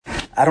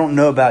I don't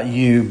know about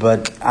you,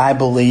 but I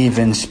believe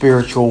in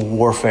spiritual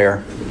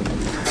warfare.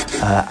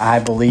 I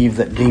believe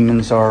that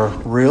demons are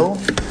real,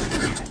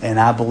 and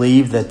I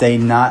believe that they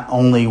not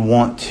only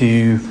want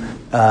to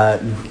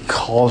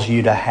cause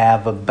you to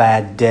have a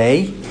bad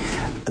day,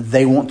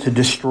 they want to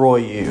destroy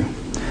you.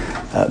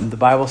 The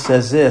Bible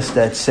says this,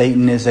 that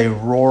Satan is a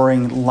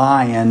roaring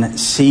lion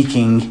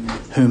seeking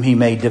whom he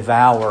may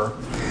devour.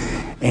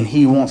 And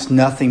he wants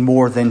nothing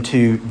more than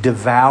to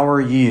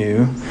devour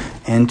you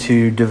and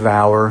to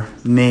devour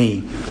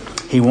me.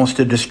 He wants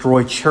to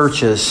destroy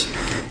churches,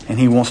 and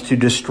he wants to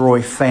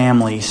destroy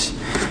families.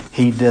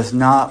 He does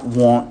not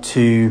want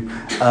to,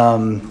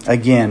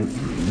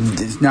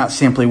 does not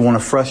simply want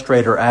to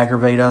frustrate or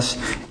aggravate us.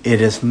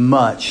 It is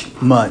much,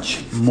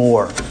 much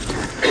more.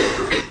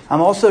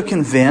 I'm also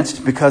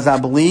convinced, because I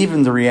believe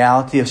in the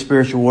reality of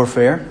spiritual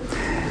warfare,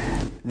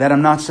 that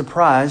I'm not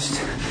surprised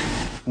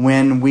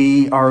when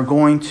we are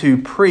going to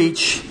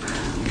preach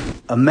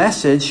a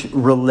message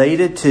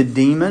related to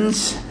demons,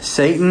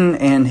 Satan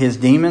and his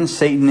demons,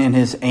 Satan and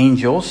his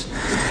angels,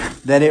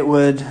 that it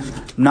would,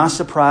 not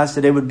surprised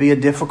that it would be a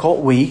difficult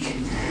week,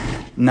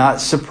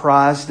 not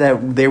surprised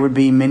that there would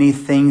be many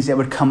things that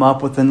would come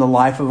up within the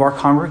life of our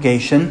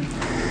congregation.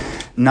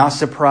 Not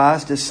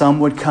surprised that some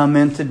would come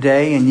in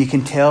today and you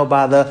can tell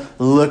by the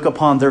look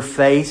upon their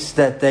face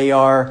that they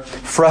are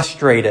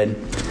frustrated.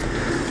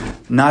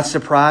 Not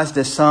surprised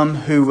that some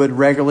who would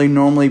regularly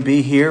normally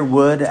be here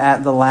would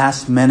at the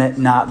last minute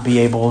not be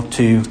able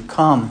to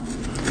come.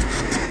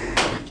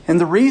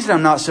 And the reason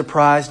I'm not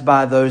surprised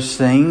by those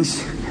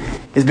things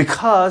is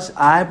because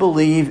I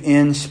believe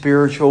in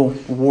spiritual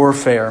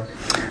warfare.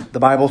 The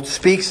Bible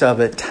speaks of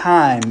it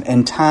time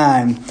and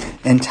time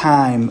and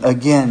time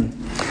again.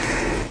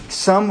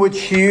 Some would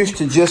choose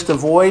to just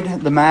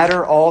avoid the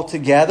matter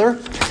altogether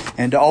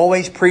and to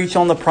always preach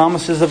on the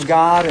promises of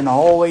God and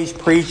always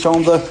preach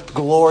on the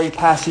glory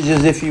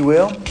passages, if you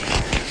will.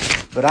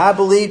 But I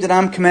believe that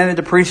I'm commanded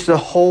to preach the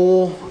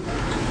whole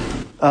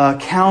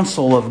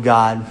counsel of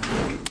God.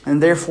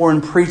 And therefore,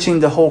 in preaching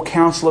the whole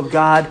counsel of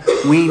God,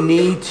 we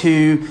need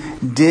to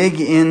dig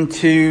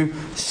into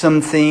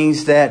some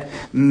things that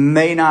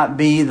may not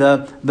be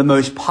the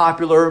most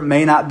popular,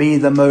 may not be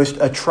the most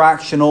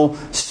attractional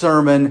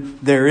sermon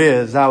there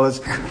is. I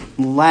was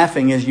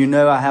laughing, as you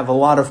know, I have a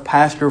lot of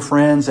pastor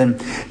friends, and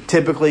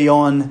typically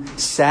on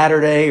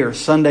Saturday or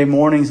Sunday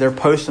mornings, they're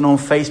posting on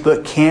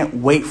Facebook, can't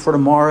wait for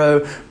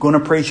tomorrow, going to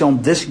preach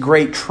on this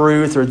great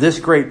truth or this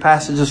great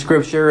passage of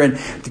Scripture, and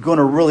they're going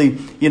to really,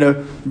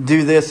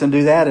 do this and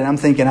do that. And I'm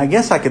thinking, I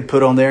guess I could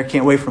put on there,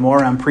 can't wait for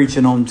tomorrow, I'm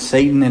preaching on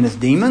Satan and his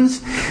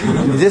demons.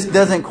 This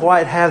doesn't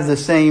quite have the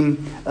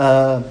same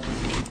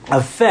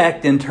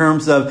effect in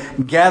terms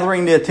of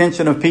gathering the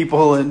attention of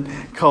people and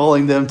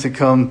calling them to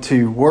come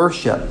to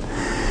worship.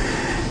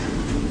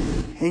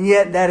 And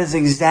yet that is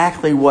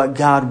exactly what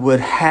God would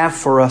have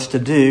for us to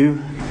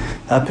do,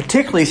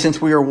 particularly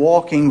since we are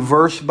walking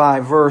verse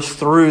by verse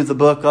through the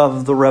book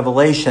of the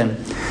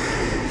Revelation.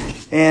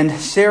 And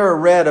Sarah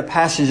read a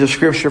passage of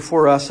Scripture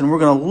for us, and we're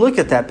going to look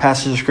at that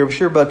passage of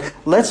Scripture, but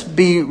let's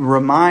be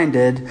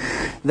reminded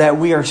that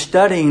we are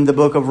studying the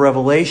book of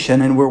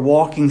Revelation, and we're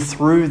walking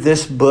through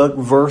this book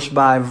verse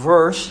by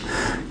verse,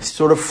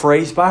 sort of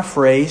phrase by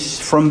phrase,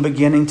 from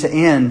beginning to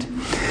end.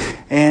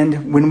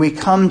 And when we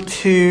come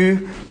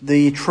to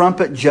the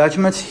trumpet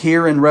judgments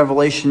here in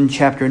Revelation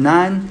chapter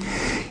 9,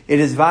 it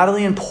is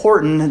vitally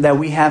important that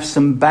we have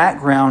some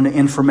background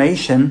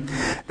information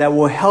that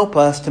will help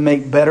us to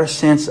make better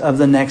sense of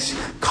the next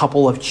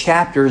couple of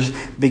chapters,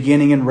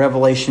 beginning in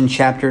Revelation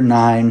chapter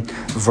 9,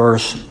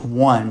 verse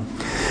 1.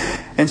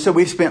 And so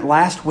we've spent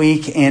last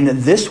week and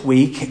this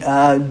week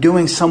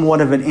doing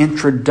somewhat of an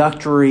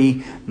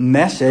introductory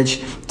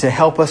message to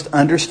help us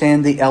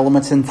understand the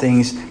elements and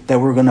things that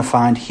we're going to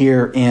find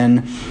here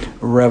in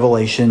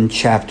Revelation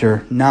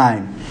chapter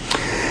 9.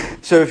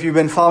 So if you've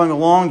been following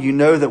along, you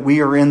know that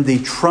we are in the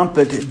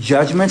trumpet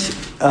judgments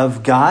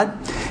of God.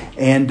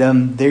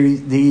 And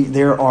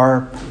there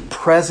are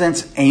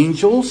presence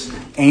angels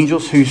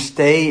who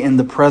stay in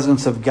the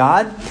presence of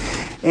God.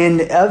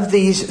 And of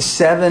these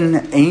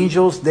 7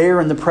 angels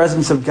there in the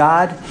presence of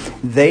God,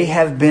 they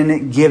have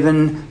been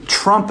given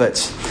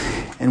trumpets.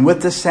 And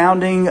with the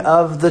sounding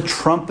of the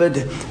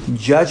trumpet,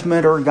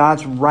 judgment or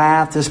God's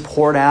wrath is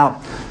poured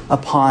out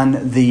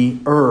upon the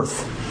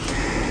earth.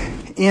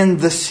 In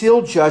the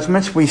seal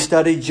judgments, we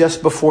studied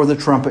just before the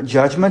trumpet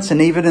judgments,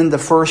 and even in the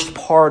first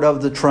part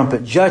of the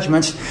trumpet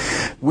judgments,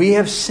 we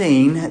have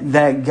seen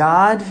that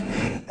God,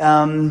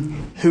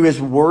 who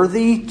is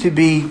worthy to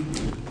be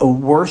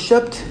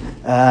worshipped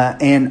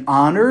and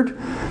honored,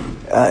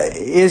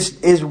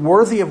 is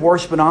worthy of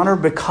worship and honor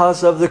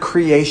because of the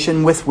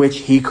creation with which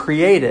He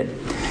created.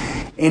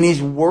 And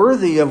He's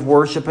worthy of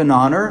worship and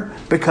honor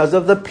because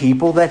of the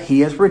people that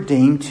He has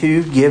redeemed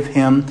to give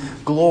Him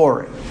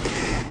glory.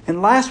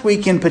 And last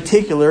week in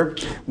particular,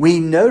 we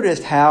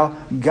noticed how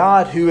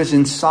God, who is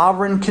in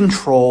sovereign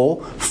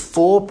control,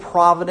 full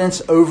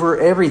providence over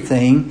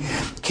everything,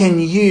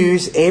 can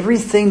use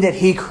everything that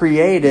He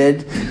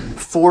created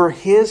for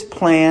His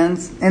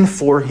plans and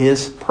for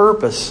His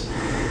purpose.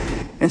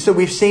 And so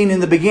we've seen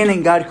in the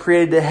beginning, God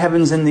created the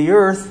heavens and the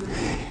earth.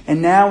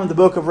 And now in the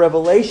book of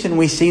Revelation,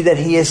 we see that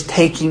He is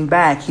taking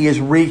back. He is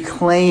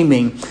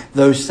reclaiming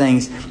those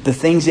things. The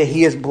things that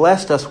He has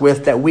blessed us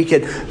with, that we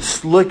could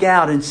look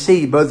out and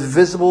see, both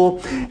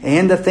visible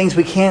and the things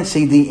we can't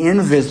see, the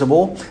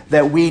invisible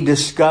that we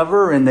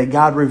discover and that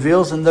God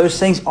reveals. And those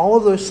things, all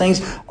of those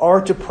things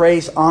are to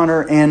praise,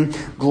 honor, and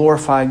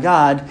glorify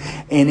God.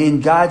 And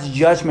in God's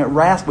judgment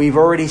wrath, we've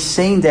already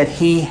seen that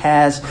He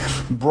has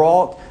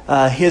brought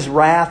His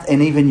wrath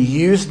and even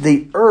used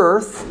the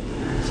earth,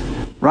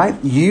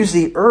 right? Use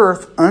the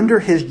earth under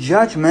His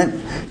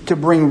judgment to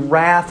bring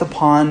wrath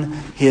upon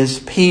His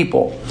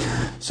people.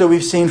 So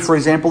we've seen, for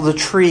example, the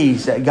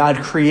trees that God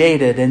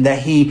created and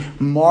that He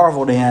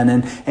marveled in.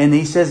 And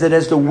He says that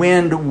as the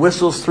wind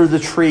whistles through the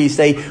trees,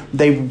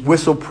 they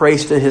whistle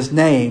praise to His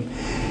name.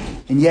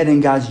 And yet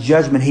in God's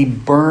judgment, He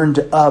burned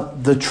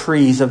up the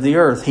trees of the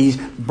earth. He's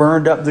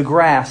burned up the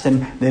grass,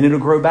 and then it'll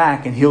grow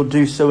back, and He'll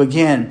do so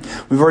again.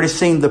 We've already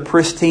seen the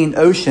pristine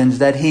oceans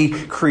that He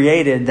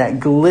created that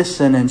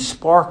glisten and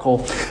sparkle.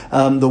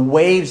 The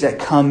waves that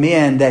come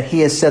in that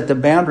He has set the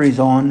boundaries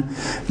on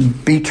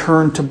be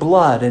turned to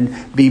blood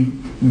and be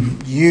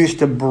used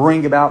to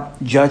bring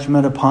about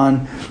judgment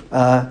upon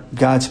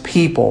God's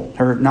people.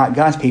 Or not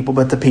God's people,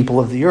 but the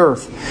people of the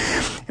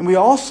earth. And we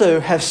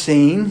also have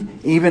seen,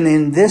 even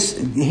in this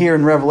here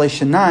in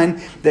Revelation 9,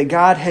 that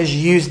God has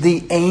used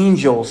the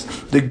angels,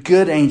 the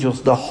good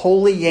angels, the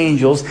holy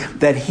angels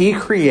that He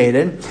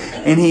created.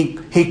 And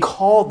He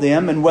called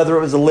them, and whether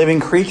it was the living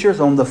creatures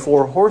on the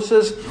 4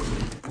 horses,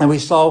 and we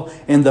saw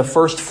in the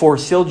first 4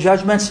 seal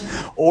judgments,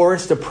 or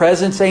it's the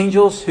presence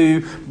angels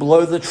who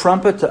blow the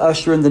trumpet to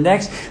usher in the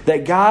next,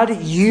 that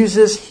God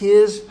uses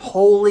His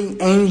holy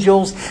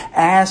angels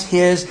as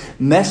His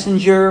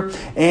messenger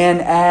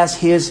and as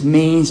His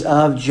means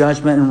of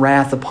judgment and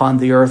wrath upon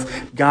the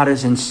earth. God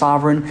is in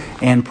sovereign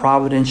and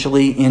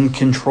providentially in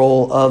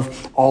control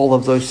of all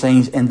of those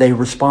things, and they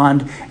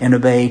respond and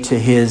obey to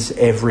His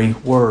every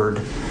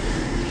word.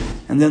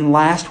 And then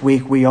last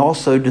week we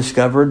also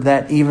discovered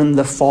that even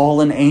the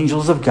fallen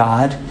angels of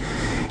God,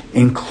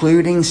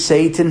 including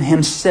Satan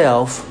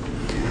himself,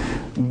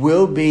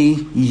 will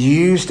be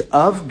used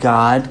of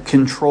God,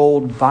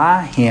 controlled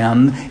by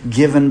Him,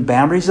 given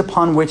boundaries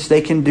upon which they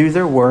can do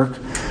their work,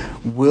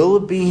 will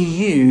be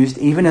used,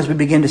 even as we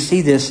begin to see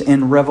this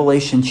in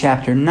Revelation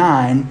chapter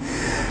 9,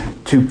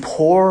 to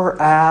pour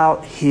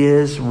out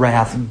His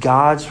wrath,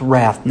 God's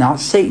wrath,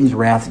 not Satan's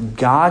wrath,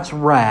 God's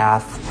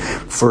wrath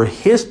for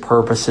His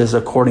purposes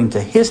according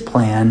to His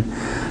plan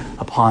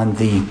upon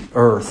the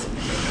earth.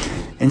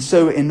 And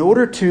so in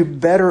order to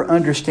better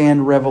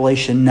understand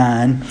Revelation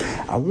 9,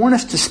 I want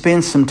us to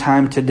spend some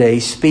time today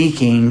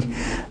speaking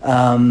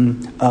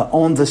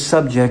on the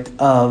subject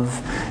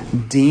of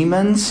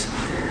demons,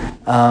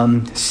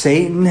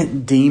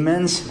 Satan,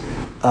 demons,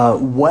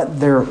 what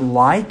they're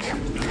like,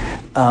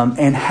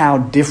 and how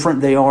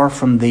different they are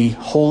from the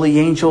holy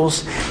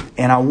angels.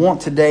 And I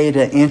want today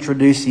to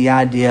introduce the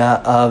idea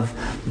of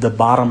the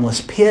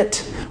bottomless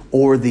pit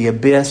or the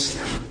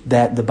abyss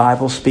that the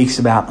Bible speaks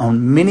about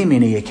on many,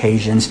 many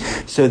occasions,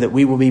 so that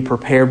we will be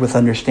prepared with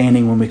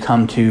understanding when we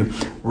come to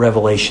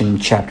Revelation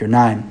chapter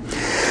 9.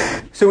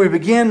 So we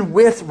begin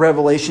with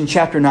Revelation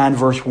chapter 9,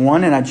 verse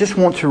 1, and I just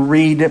want to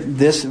read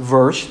this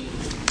verse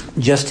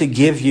just to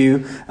give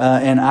you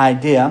an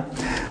idea.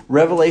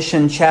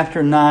 Revelation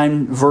chapter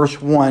 9,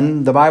 verse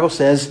 1, the Bible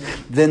says,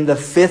 "Then the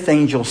 5th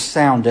angel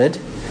sounded."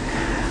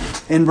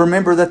 And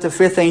remember that the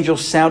 5th angel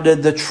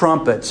sounded the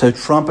trumpet. So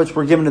trumpets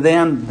were given to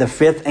them. The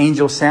 5th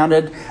angel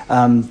sounded.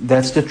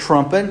 That's the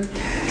trumpet.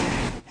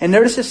 And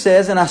notice it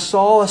says, "And I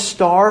saw a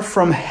star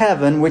from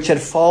heaven which had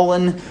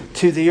fallen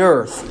to the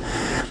earth."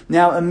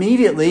 Now,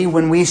 immediately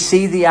when we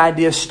see the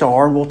idea of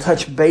star, we'll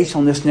touch base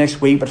on this next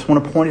week, but I just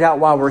want to point it out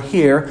while we're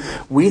here,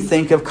 we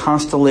think of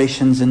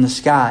constellations in the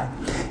sky.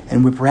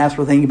 And we're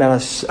thinking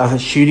about a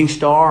shooting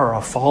star or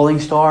a falling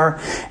star.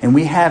 And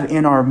we have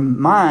in our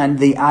mind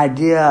the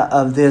idea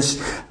of this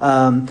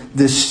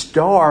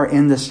star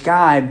in the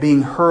sky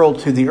being hurled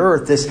to the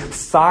earth, this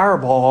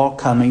fireball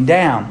coming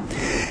down.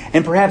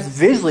 And perhaps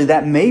visually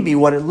that may be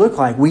what it looked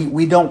like.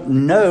 We don't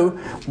know.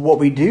 What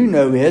we do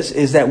know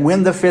is that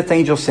when the 5th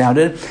angel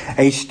sounded,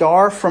 a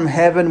star from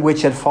heaven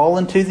which had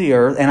fallen to the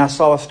earth, and I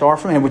saw a star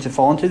from heaven which had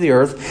fallen to the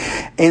earth,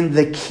 and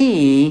the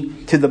key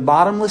to the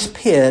bottomless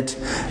pit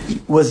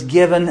was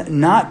given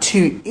not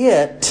to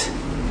it,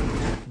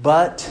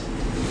 but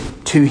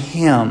to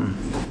him.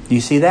 Do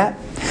you see that?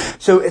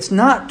 So it's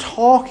not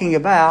talking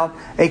about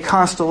a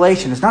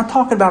constellation. It's not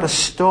talking about a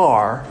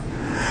star.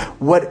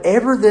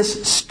 Whatever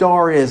this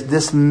star is,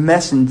 this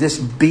messenger, this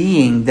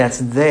being that's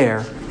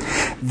there,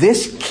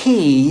 this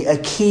key, a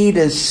key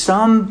to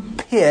some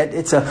pit,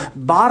 it's a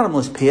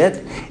bottomless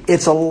pit,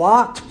 it's a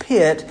locked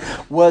pit,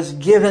 was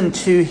given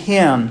to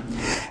him.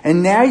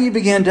 And now you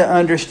begin to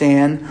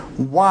understand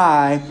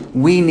why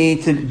we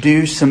need to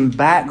do some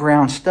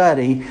background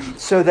study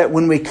so that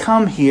when we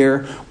come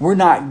here, we're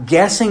not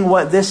guessing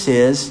what this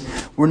is.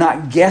 We're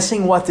not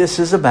guessing what this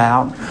is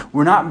about.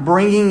 We're not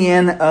bringing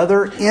in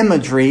other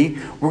imagery.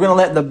 We're going to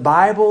let the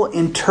Bible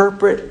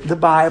interpret the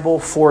Bible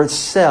for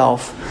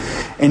itself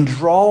and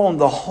draw on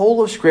the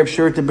whole of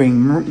Scripture to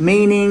bring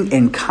meaning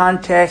and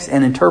context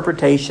and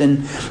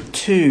interpretation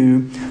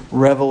to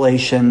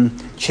Revelation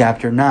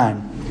chapter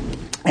 9.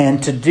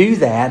 And to do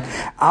that,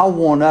 I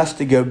want us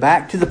to go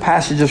back to the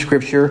passage of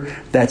Scripture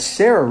that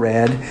Sarah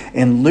read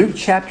in Luke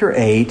chapter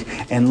 8,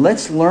 and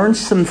let's learn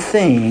some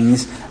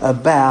things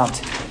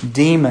about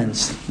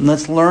demons.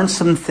 Let's learn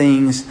some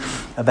things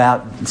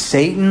about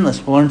Satan.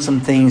 Let's learn some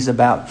things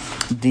about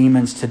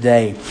demons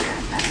today.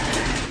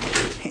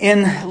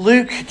 In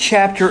Luke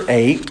chapter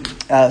 8,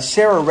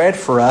 Sarah read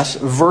for us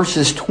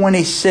verses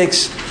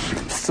 26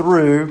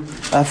 through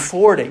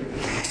 40.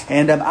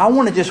 And I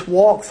want to just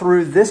walk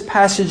through this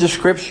passage of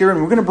Scripture,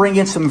 and we're going to bring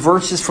in some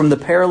verses from the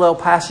parallel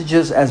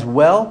passages as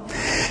well.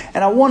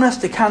 And I want us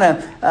to kind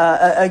of,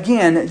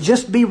 again,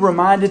 just be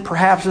reminded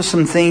perhaps of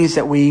some things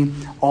that we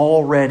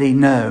already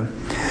know.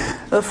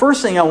 The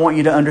first thing I want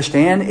you to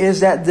understand is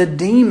that the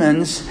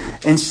demons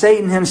and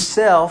Satan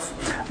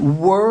himself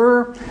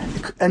were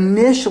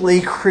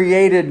initially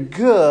created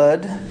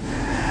good,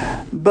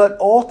 but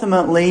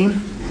ultimately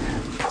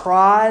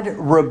pride,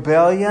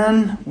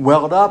 rebellion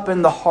welled up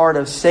in the heart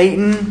of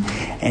Satan,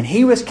 and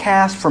he was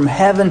cast from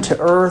heaven to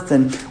earth.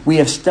 And we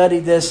have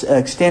studied this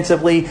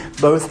extensively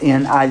both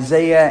in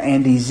Isaiah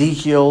and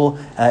Ezekiel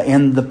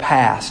in the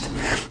past.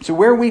 So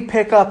where we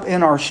pick up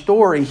in our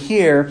story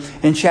here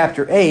in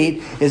chapter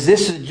 8 is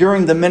this is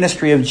during the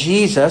ministry of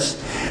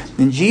Jesus.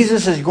 And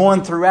Jesus is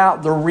going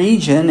throughout the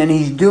region, and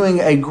he's doing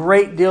a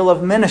great deal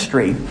of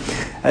ministry.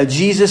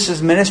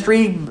 Jesus'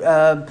 ministry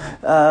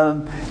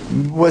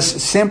was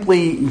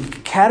simply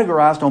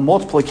categorized on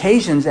multiple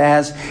occasions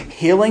as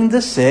healing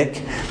the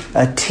sick,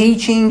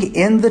 teaching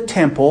in the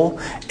temple,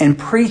 and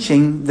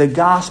preaching the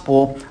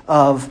gospel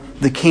of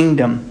the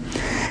kingdom.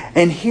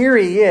 And here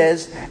he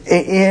is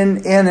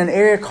in an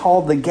area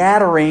called the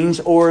Gadarenes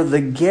or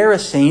the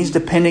Gerasenes,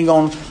 depending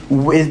on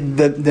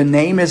the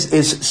name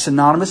is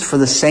synonymous for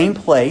the same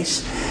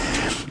place.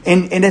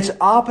 And it's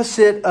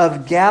opposite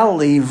of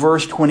Galilee,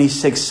 verse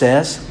 26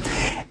 says.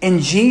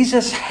 And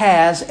Jesus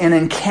has an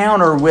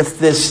encounter with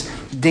this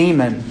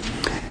demon.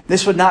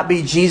 This would not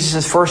be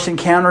Jesus' first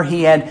encounter.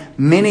 He had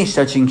many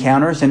such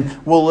encounters,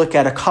 and we'll look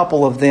at a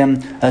couple of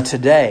them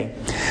today.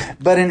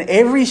 But in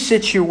every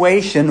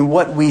situation,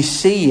 what we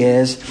see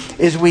is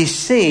we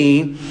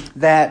see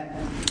that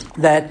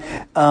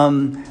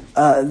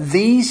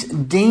these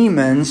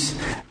demons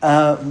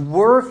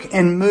work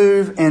and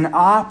move and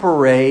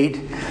operate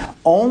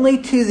only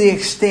to the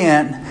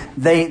extent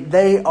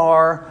they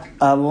are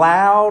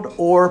allowed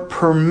or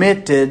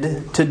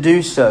permitted to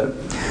do so.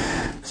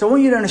 So I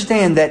want you to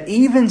understand that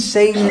even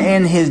Satan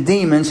and his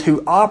demons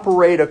who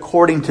operate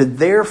according to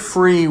their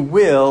free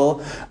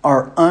will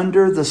are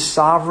under the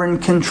sovereign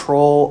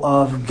control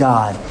of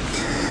God.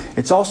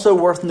 It's also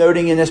worth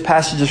noting in this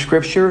passage of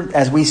Scripture,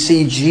 as we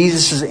see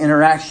Jesus'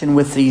 interaction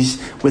with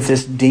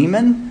this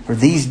demon, or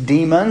these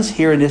demons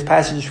here in this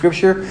passage of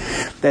Scripture,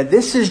 that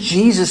this is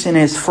Jesus in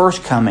his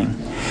first coming.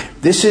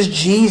 This is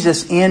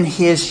Jesus in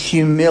his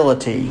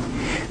humility.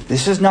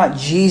 This is not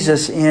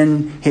Jesus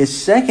in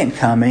his second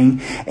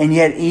coming. And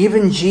yet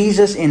even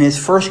Jesus in his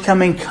first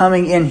coming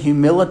in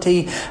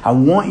humility, I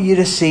want you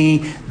to see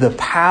the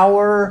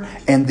power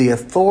and the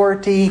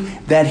authority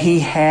that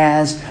he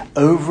has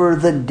over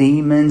the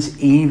demons,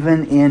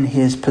 even in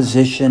his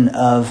position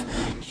of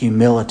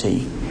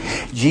humility.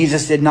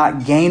 Jesus did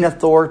not gain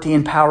authority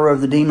and power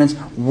over the demons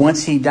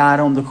once he died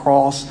on the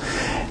cross.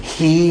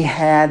 He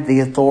had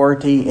the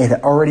authority. It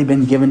had already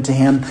been given to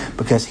him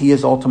because he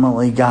is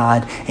ultimately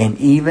God. And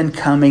even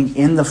coming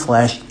in the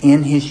flesh,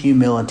 in his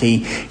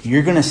humility,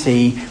 you're going to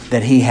see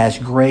that he has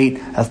great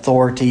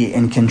authority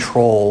and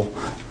control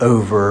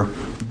over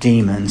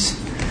demons.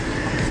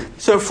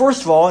 So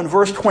first of all, in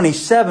verse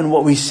 27,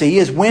 what we see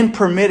is when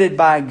permitted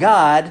by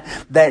God,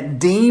 that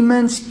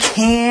demons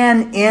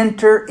can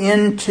enter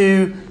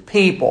into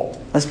people.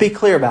 Let's be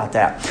clear about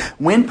that.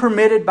 When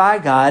permitted by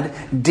God,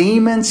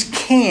 demons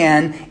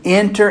can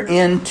enter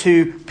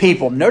into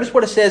people. Notice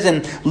what it says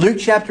in Luke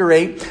chapter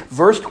 8,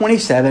 verse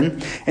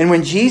 27. And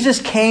when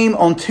Jesus came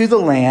onto the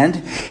land,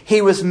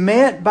 he was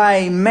met by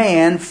a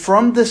man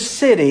from the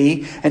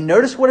city. And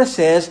notice what it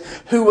says,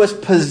 who was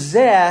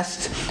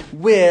possessed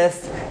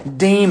with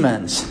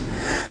demons.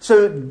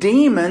 So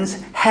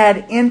demons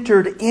had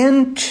entered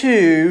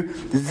into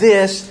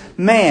this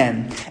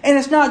man. And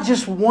it's not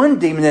just one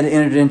demon that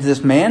entered into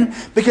this man,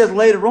 because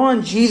later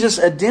on Jesus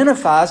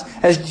identifies,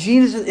 as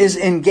Jesus is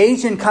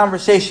engaged in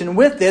conversation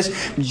with this,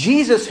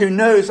 Jesus, who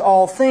knows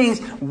all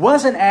things,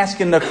 wasn't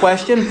asking the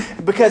question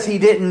because he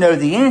didn't know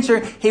the answer.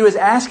 He was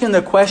asking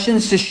the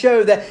questions to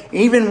show that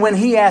even when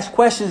he asked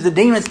questions, the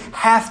demons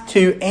have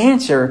to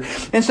answer.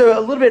 And so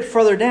a little bit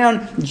further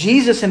down,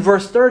 Jesus in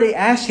verse 30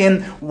 asked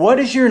him, "What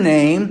is your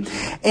name?"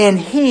 And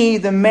he,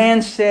 the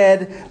man,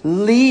 said,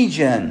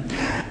 "Legion."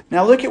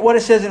 Now look at what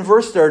it says in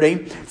verse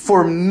 30.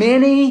 "For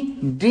many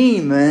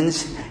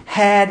demons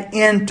had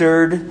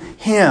entered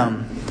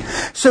him."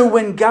 So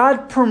when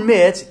God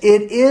permits,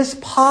 it is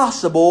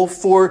possible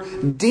for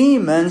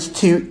demons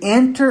to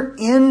enter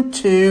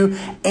into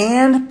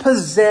and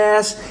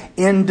possess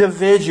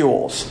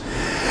individuals.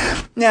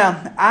 Now,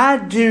 I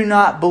do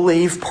not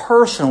believe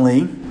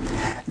personally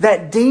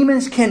that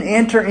demons can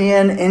enter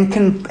in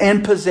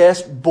and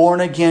possess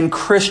born-again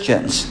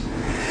Christians.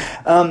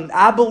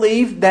 I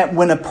believe that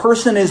when a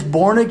person is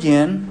born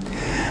again,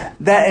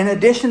 that in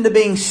addition to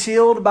being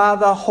sealed by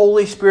the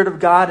Holy Spirit of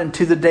God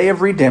unto the day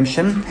of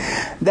redemption,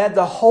 that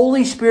the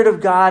Holy Spirit of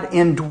God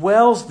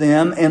indwells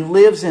them and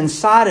lives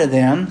inside of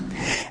them.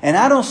 And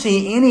I don't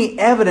see any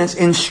evidence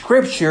in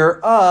Scripture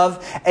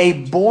of a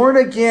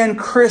born-again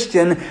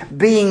Christian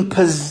being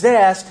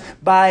possessed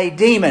by a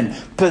demon.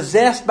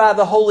 Possessed by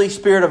the Holy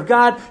Spirit of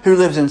God who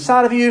lives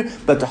inside of you.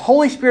 But the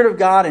Holy Spirit of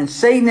God and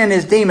Satan and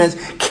his demons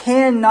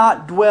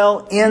cannot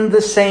dwell in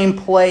the same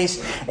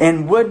place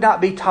and would not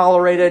be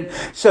tolerated.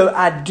 So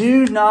I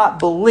do not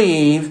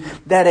believe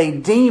that a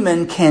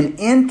demon can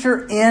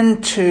enter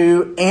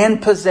into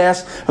and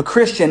possess a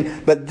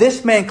Christian. But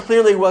this man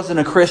clearly wasn't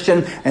a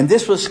Christian, and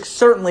this was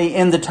certainly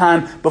in the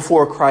time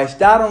before Christ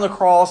died on the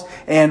cross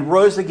and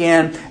rose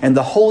again, and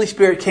the Holy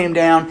Spirit came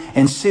down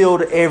and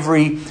sealed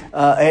every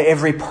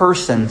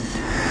person.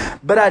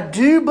 But I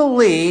do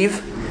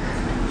believe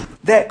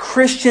that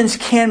Christians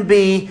can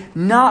be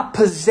not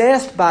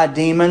possessed by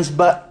demons,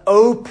 but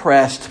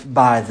oppressed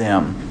by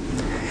them.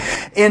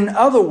 In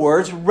other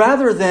words,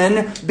 rather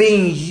than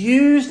being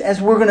used, as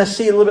we're going to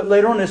see a little bit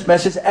later on in this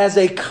message, as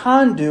a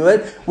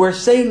conduit where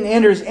Satan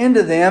enters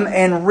into them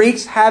and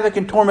wreaks havoc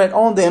and torment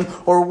on them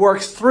or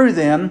works through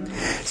them,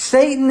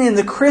 Satan in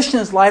the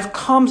Christian's life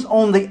comes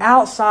on the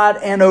outside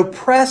and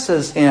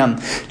oppresses him,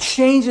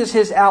 changes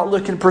his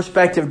outlook and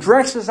perspective,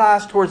 directs his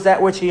eyes towards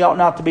that which he ought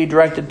not to be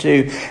directed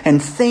to,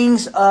 and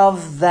things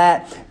of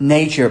that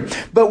nature.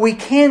 But we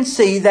can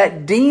see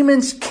that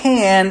demons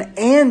can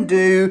and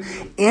do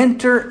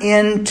enter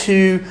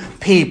into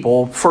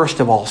people, first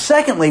of all.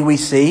 Secondly, we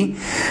see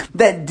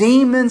that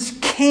demons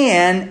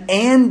can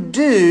and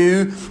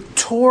do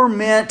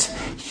torment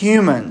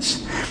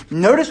humans.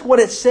 Notice what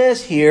it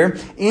says here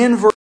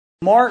in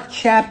Mark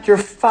chapter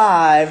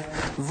 5,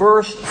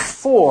 verse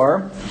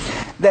 4,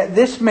 that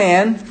this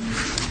man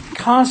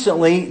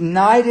constantly,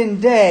 night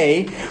and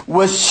day,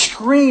 was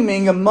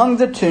screaming among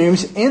the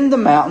tombs in the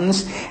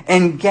mountains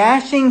and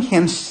gashing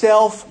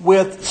himself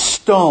with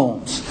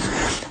stones.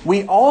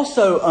 We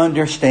also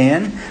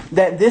understand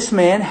that this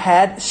man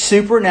had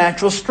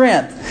supernatural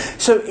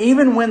strength. So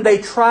even when they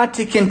tried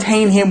to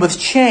contain him with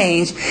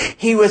chains,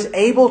 he was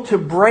able to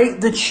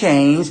break the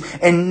chains,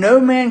 and no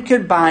man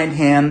could bind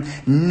him,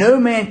 no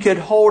man could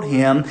hold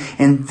him,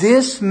 and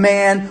this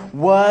man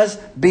was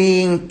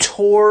being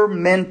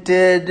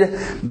tormented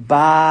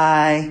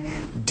by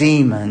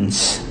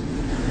demons.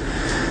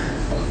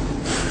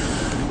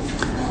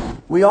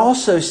 We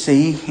also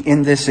see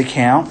in this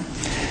account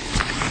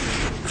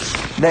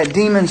that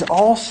demons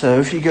also,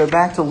 if you go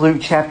back to Luke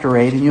chapter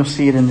 8, and you'll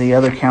see it in the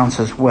other accounts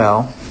as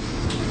well,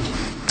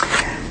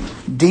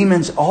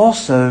 demons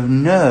also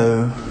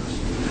know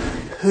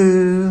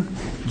who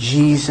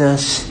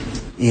Jesus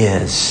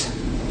is.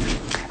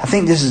 I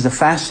think this is the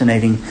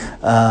fascinating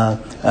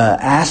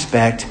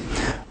aspect.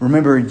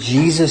 Remember,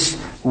 Jesus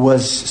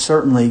was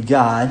certainly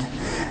God.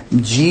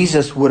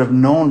 Jesus would have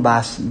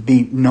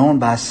be known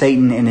by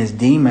Satan and his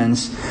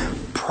demons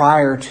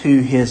prior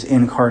to his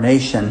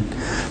incarnation,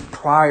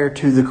 prior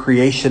to the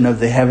creation of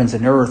the heavens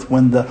and earth,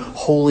 when the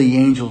holy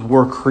angels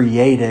were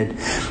created.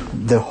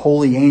 The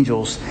holy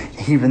angels,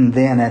 even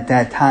then at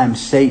that time,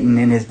 Satan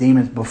and his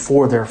demons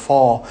before their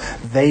fall,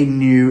 they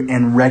knew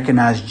and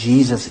recognized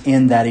Jesus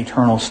in that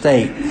eternal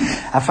state.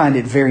 I find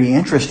it very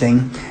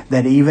interesting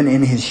that even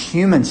in his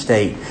human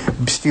state,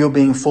 still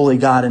being fully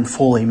God and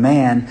fully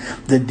man,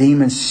 the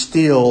demons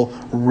still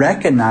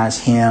recognize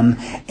him,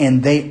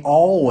 and they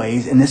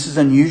always, and this is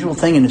an unusual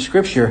thing in the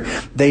Scripture,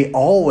 they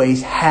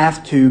always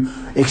have to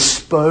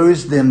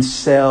expose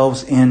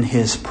themselves in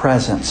his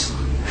presence.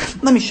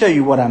 Let me show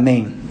you what I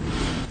mean.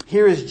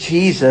 Here is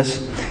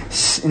Jesus,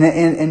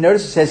 and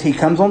notice it says he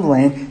comes on the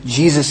land.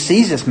 Jesus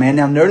sees this man.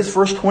 Now notice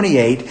verse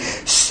 28.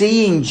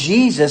 Seeing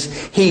Jesus,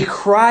 he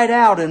cried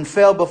out and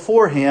fell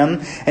before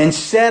him and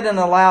said in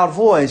a loud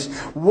voice,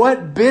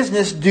 "What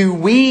business do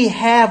we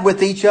have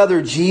with each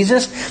other,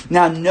 Jesus?"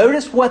 Now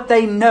notice what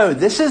they know.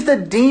 This is the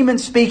demon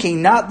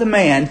speaking, not the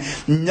man.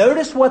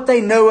 Notice what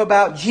they know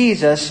about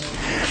Jesus.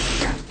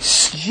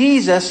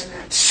 Jesus,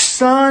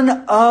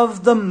 Son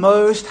of the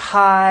Most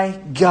High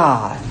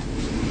God.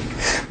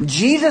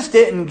 Jesus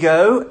didn't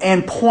go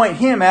and point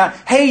him out.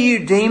 Hey,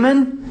 you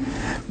demon.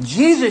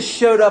 Jesus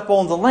showed up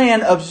on the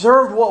land,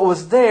 observed what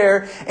was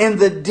there, and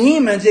the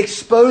demons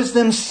exposed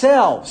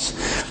themselves.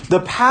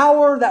 The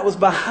power that was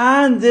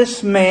behind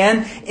this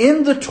man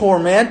in the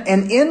torment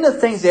and in the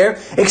things there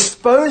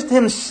exposed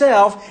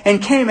himself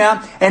and came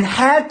out and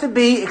had to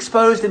be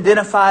exposed,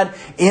 identified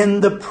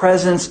in the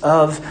presence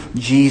of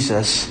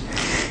Jesus.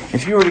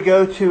 If you were to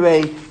go to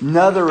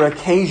another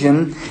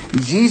occasion,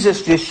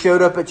 Jesus just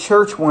showed up at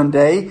church one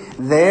day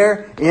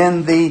there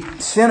in the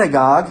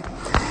synagogue.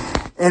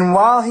 And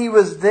while he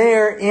was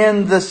there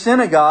in the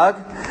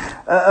synagogue,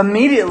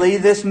 immediately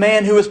this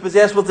man who was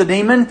possessed with the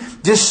demon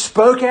just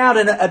spoke out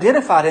and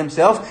identified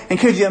himself. And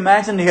could you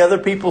imagine the other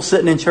people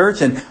sitting in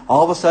church, and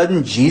all of a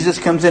sudden Jesus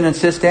comes in and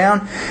sits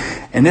down,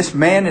 and this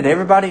man that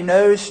everybody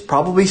knows,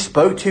 probably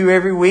spoke to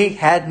every week,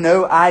 had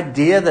no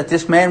idea that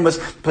this man was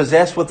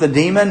possessed with the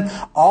demon.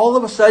 All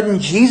of a sudden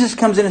Jesus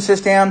comes in and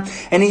sits down,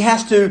 and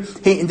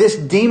this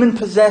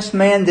demon-possessed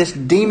man, this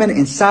demon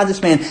inside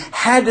this man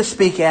had to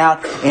speak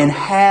out and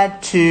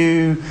had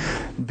to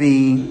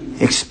be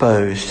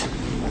exposed.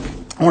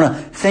 I want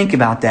to think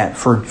about that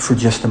for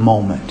just a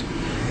moment.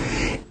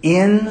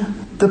 In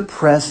the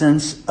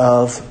presence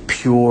of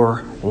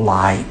pure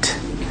light,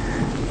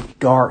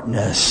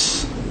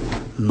 darkness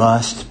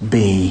must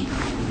be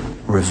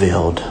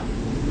revealed.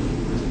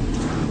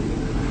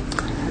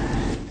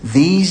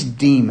 These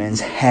demons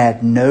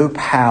had no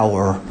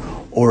power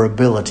or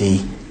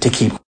ability to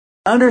keep.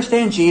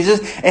 Understand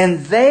Jesus,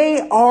 and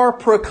they are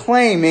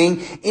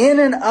proclaiming in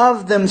and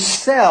of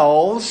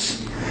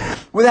themselves,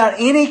 without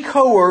any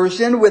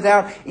coercion,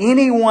 without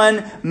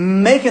anyone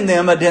making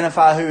them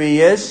identify who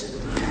He is.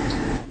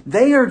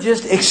 They are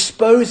just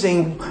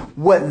exposing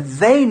what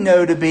they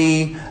know to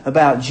be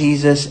about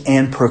Jesus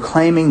and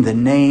proclaiming the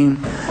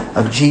name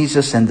of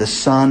Jesus and the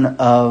Son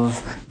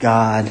of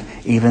God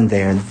even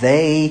there.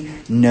 They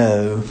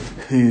know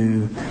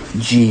who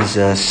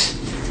Jesus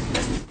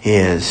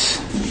is.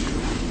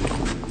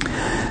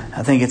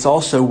 I think it's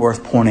also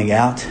worth pointing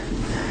out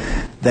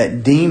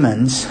that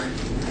demons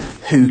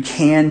who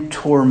can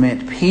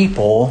torment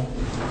people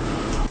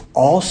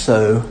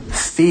also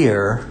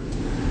fear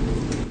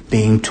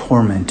being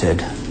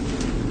tormented.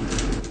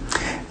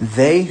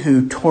 They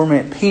who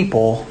torment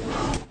people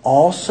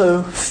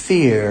also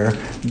fear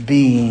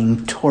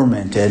being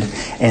tormented,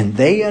 and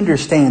they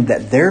understand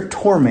that their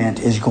torment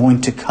is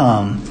going to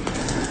come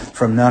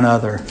from none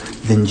other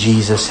than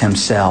Jesus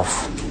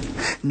Himself.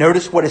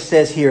 Notice what it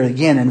says here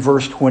again in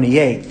verse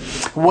 28.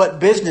 What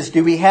business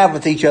do we have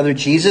with each other,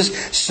 Jesus,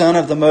 Son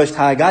of the Most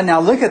High God?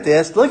 Now look at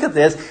this.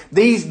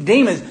 These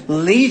demons,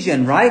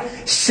 legion, right?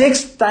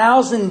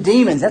 6,000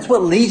 demons. That's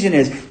what legion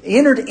is.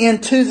 Entered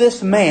into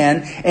this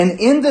man. And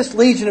in this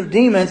legion of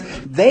demons,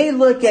 they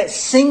look at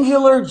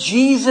singular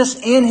Jesus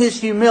in His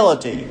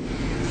humility.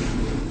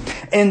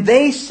 And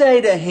they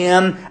say to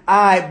Him,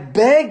 I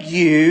beg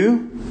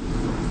you,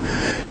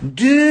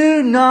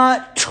 do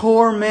not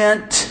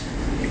torment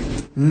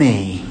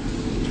me.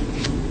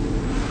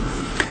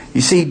 You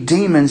see,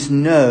 demons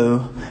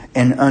know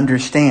and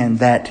understand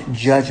that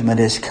judgment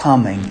is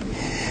coming.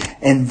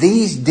 And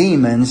these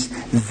demons,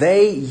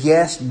 they,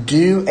 yes,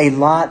 do a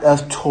lot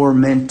of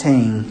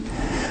tormenting,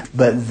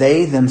 but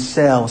they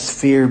themselves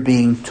fear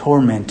being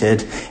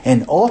tormented.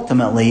 And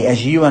ultimately,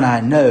 as you and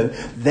I know,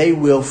 they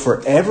will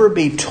forever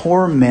be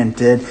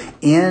tormented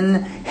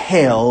in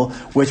hell,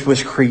 which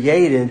was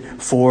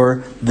created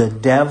for the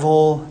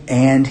devil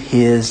and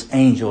his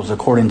angels,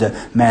 according to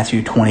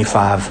Matthew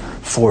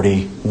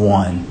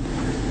 25:41.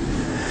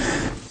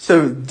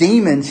 So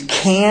demons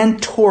can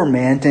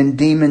torment and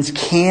demons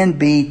can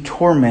be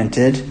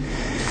tormented.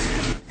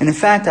 And in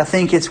fact, I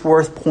think it's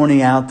worth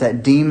pointing out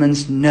that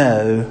demons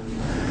know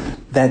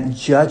that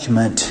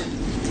judgment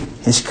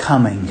is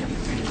coming.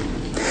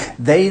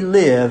 They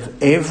live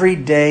every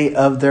day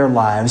of their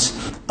lives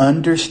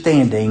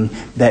understanding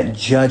that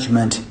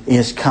judgment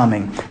is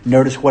coming.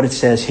 Notice what it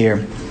says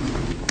here.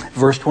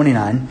 Verse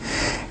 29.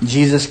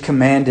 Jesus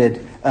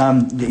commanded,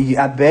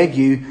 I beg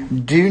you,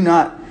 do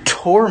not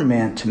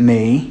torment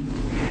me.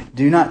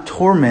 Do not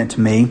torment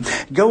me.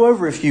 Go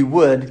over, if you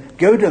would,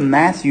 go to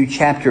Matthew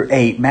chapter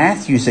 8.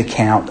 Matthew's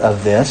account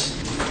of this.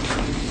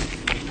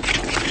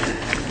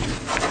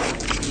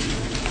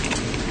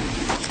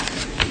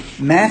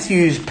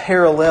 Matthew's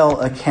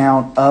parallel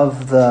account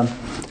of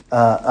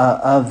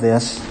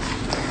this,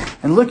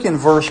 and look in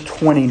verse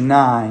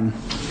 29.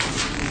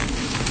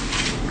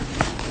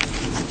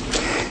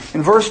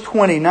 In verse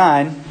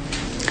 29,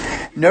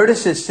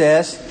 notice it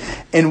says,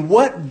 "And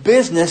what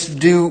business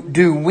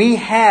do we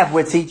have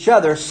with each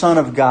other, Son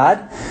of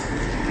God?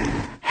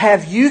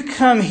 Have you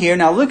come here,"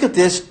 now look at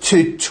this,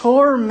 "to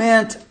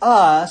torment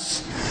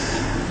us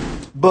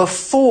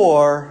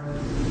before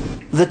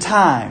the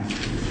time?"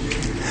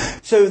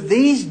 So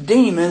these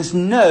demons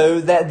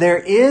know that there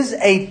is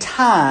a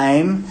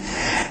time,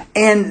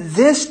 and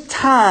this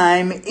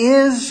time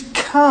is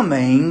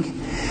coming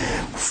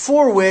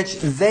for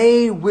which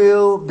they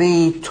will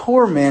be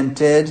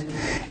tormented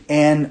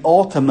and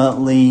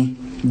ultimately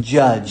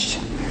judged.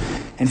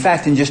 In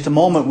fact, in just a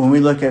moment, when we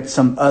look at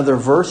some other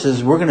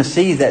verses, we're going to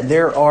see that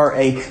there are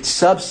a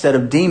subset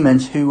of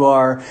demons who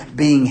are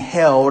being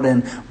held,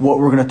 and what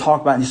we're going to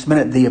talk about in just a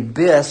minute, the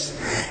abyss,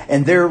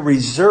 and they're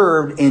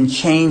reserved in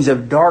chains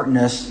of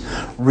darkness,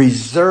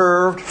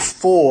 reserved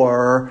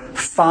for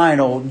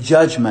final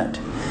judgment.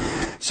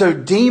 So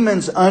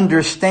demons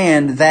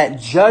understand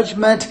that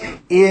judgment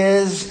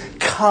is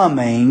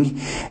coming,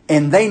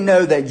 and they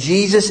know that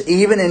Jesus,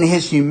 even in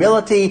His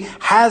humility,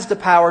 has the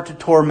power to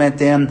torment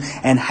them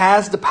and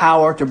has the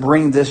power to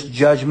bring this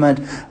judgment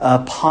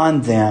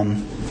upon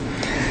them.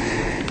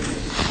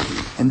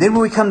 And then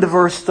when we come to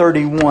verse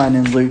 31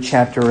 in Luke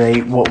chapter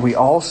 8, what we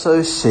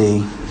also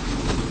see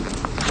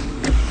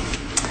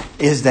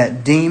is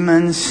that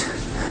demons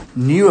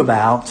knew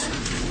about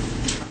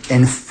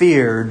and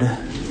feared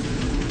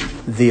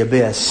the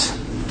abyss.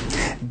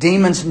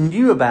 Demons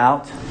knew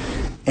about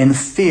and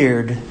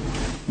feared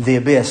the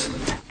abyss.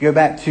 Go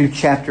back to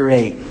chapter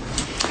 8.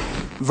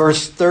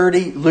 Verse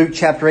 30, Luke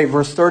chapter 8,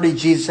 verse 30,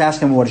 Jesus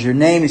asked him, "What is your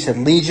name?" He said,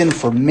 "Legion,"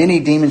 for many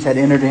demons had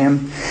entered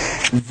him.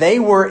 They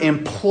were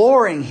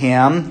imploring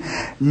him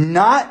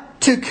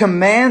not to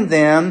command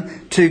them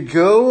to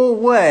go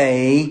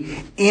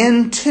away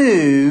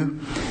into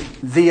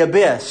the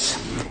abyss.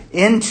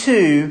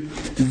 Into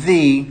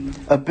the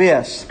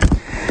abyss.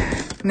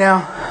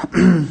 Now,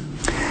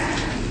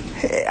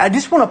 I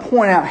just want to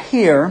point out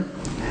here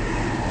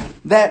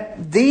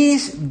that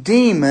these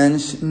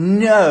demons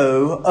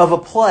know of a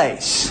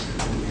place.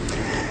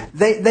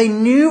 They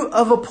knew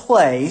of a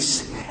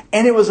place,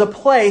 and it was a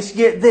place,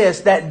 get this,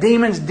 that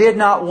demons did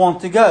not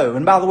want to go.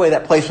 And by the way,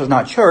 that place was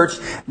not church.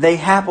 They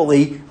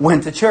happily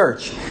went to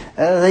church.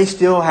 They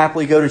still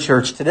happily go to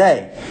church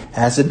today.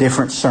 That's a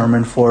different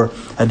sermon for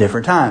a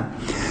different time.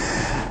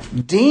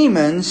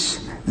 Demons,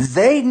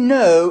 they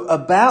know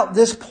about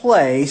this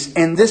place,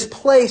 and this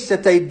place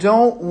that they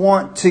don't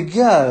want to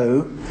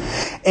go.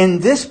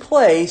 And this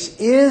place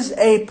is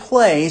a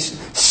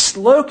place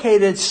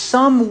located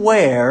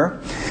somewhere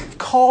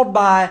called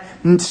by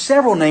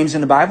several names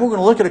in the Bible. We're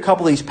going to look at a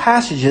couple of these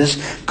passages,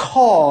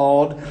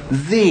 called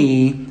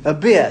the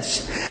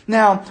abyss.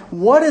 Now,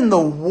 what in the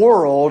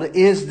world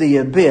is the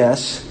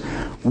abyss?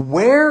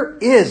 Where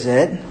is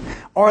it?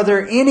 Are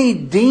there any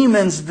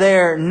demons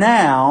there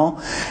now?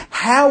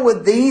 How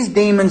would these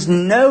demons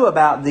know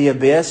about the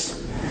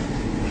abyss?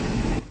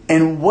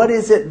 And what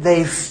is it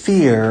they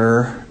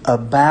fear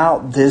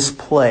about this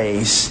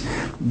place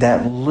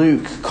that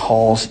Luke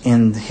calls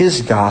in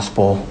his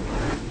gospel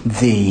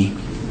the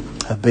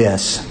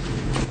abyss?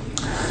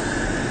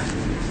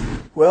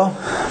 Well,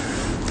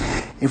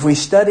 if we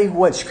study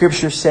what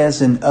Scripture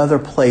says in other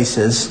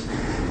places,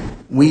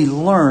 we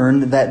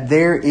learn that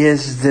there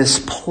is this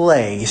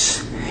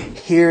place.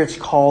 Here it's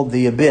called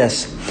the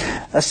abyss.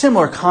 A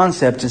similar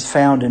concept is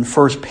found in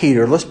 1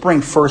 Peter. Let's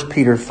bring 1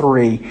 Peter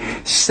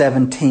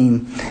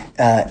 3:17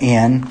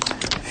 in.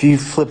 If you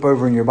flip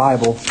over in your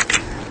Bible,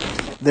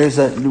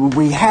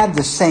 we had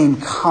the same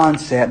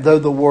concept, though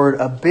the word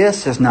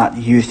abyss is not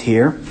used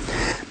here.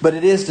 But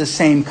it is the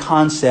same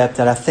concept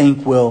that I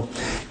think will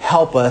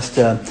help us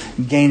to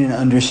gain an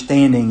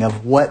understanding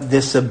of what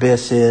this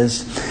abyss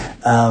is,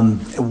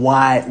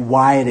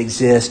 why it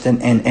exists,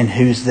 and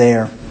who's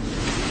there.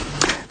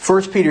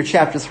 1 Peter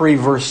chapter 3,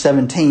 verse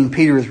 17,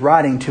 Peter is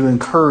writing to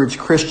encourage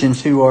Christians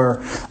who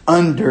are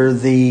under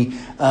the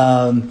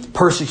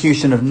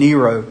persecution of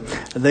Nero.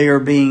 They are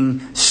being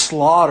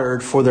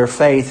slaughtered for their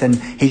faith, and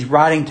he's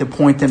writing to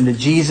point them to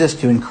Jesus,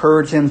 to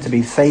encourage them to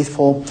be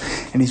faithful.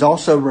 And he's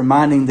also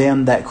reminding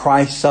them that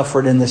Christ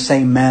suffered in the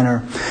same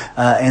manner,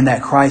 and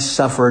that Christ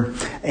suffered.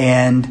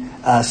 And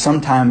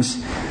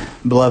sometimes,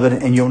 beloved,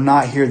 and you'll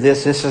not hear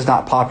this is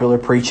not popular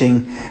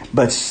preaching,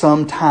 but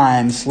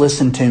sometimes,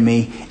 listen to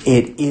me,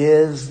 it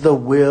is the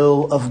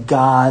will of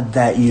God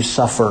that you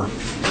suffer.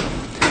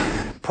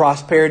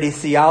 Prosperity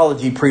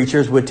theology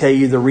preachers would tell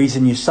you the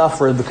reason you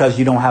suffer is because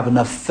you don't have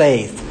enough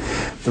faith.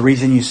 The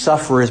reason you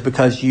suffer is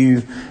because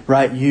you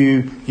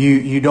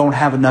don't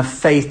have enough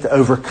faith to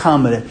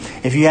overcome it.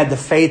 If you had the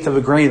faith of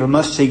a grain of a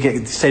mustard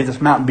seed, say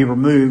this mountain be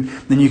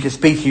removed, then you could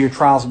speak to your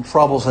trials and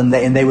troubles and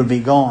they would be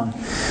gone.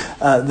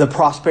 The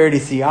prosperity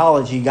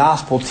theology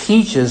gospel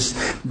teaches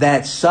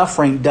that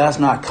suffering does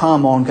not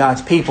come on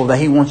God's people, that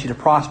He wants you to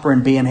prosper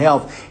and be in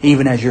health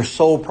even as your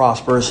soul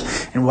prospers.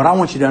 And what I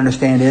want you to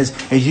understand is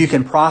you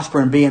can prosper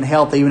and be in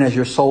health even as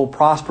your soul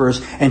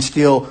prospers and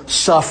still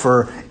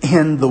suffer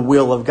in the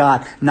will of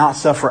God. Not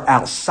suffer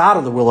outside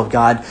of the will of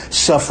God,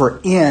 suffer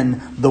in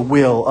the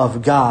will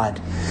of God.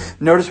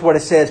 Notice what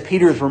it says.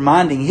 Peter is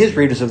reminding his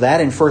readers of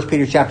that in 1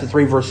 Peter chapter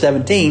 3, verse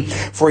 17.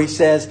 For he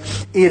says,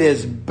 it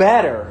is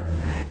better.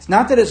 It's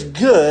not that it's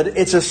good,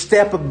 it's a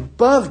step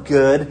above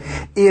good.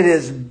 It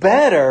is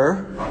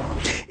better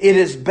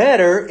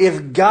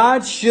if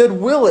God should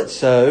will it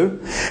so,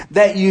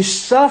 that you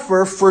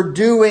suffer for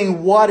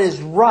doing what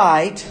is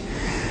right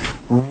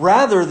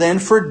rather than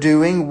for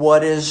doing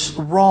what is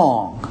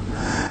wrong.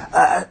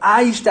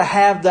 I used to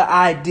have the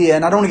idea,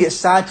 and I don't want to get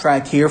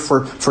sidetracked here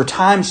for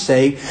time's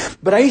sake,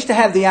 but I used to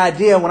have the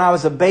idea when I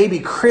was a baby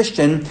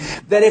Christian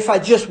that if I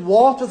just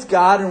walked with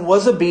God and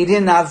was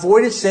obedient, and I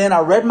avoided sin, I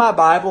read my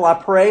Bible, I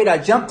prayed, I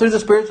jumped through the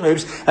spiritual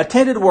hoops,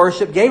 attended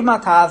worship, gave my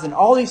tithes and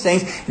all these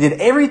things, did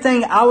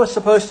everything I was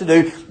supposed to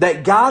do,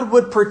 that God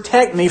would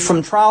protect me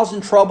from trials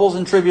and troubles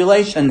and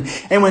tribulation.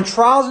 And when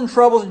trials and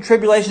troubles and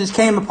tribulations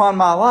came upon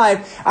my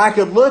life, I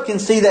could look and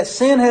see that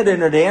sin had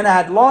entered in, I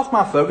had lost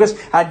my focus,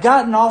 I'd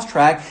gotten off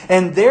track,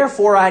 and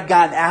therefore I'd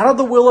gotten out of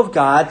the will of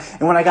God.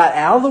 And when I got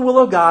out of the will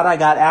of God, I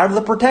got out of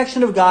the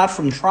protection of God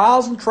from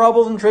trials and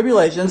troubles and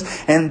tribulations,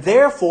 and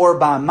therefore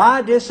by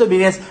my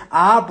disobedience,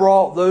 I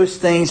brought those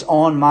things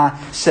on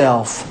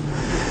myself.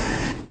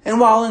 And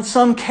while in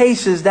some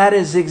cases that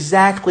is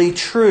exactly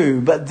true,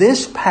 but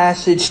this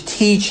passage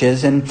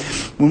teaches, and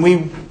when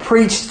we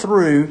preach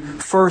through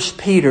 1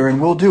 Peter,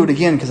 and we'll do it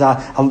again because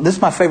this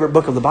is my favorite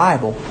book of the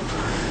Bible,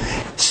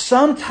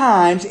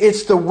 sometimes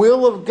it's the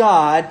will of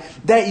God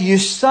that you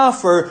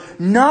suffer,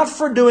 not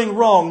for doing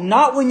wrong,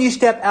 not when you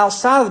step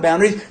outside of the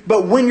boundaries,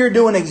 but when you're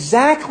doing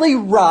exactly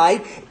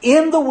right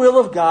in the will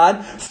of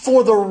God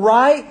for the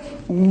right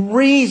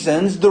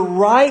reasons, the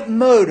right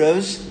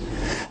motives,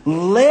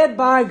 led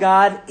by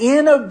God,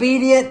 in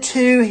obedient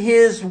to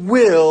His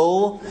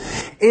will.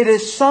 It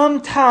is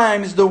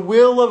sometimes the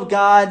will of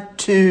God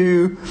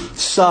to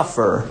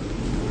suffer.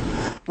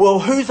 Well,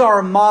 who's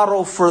our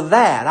model for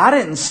that? I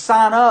didn't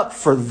sign up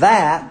for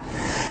that.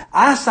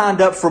 I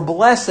signed up for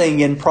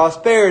blessing and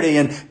prosperity,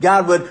 and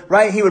God would,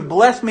 He would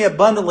bless me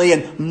abundantly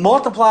and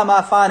multiply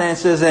my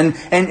finances and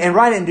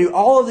do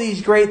all of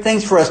these great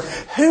things for us.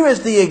 Who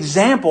is the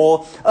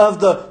example of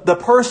the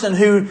person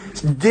who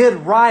did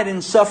right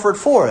and suffered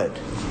for it?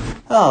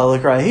 Oh,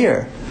 look right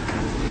here.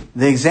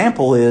 The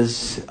example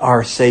is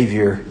our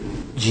Savior,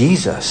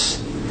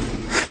 Jesus.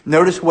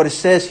 Notice what it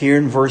says here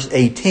in verse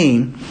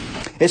 18.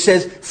 It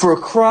says, "For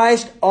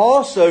Christ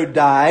also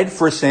died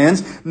for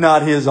sins,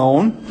 not His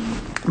own,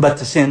 but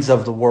the sins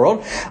of the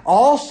world.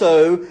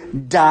 Also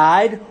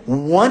died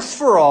once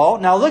for all."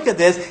 Now look at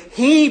this.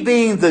 He,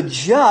 being the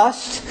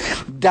just,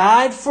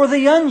 died for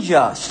the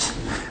unjust.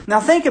 Now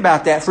think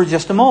about that for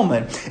just a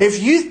moment.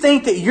 If you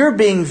think that you're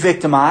being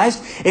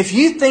victimized, if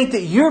you think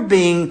that you're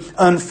being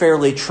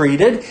unfairly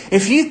treated,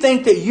 if you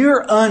think that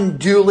you're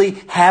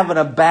unduly having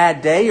a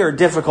bad day or a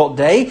difficult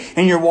day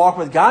in your walk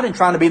with God and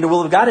trying to be in the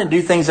will of God and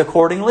do things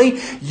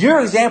accordingly, your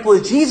example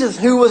is Jesus,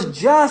 who was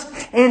just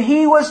and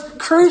He was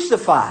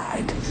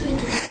crucified.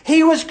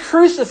 He was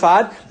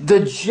crucified,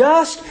 the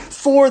just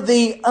for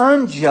the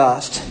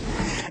unjust.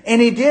 And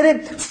He did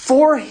it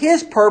for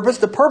His purpose,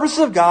 the purpose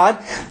of God,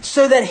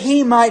 so that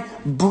He might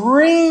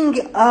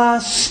bring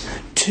us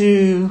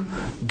to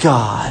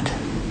God.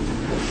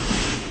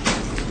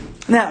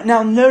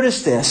 Now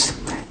notice this.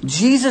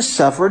 Jesus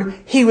suffered.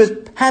 He was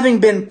having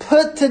been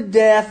put to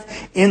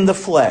death in the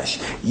flesh.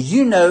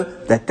 You know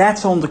that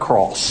that's on the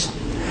cross.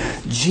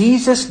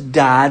 Jesus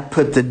died,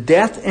 put to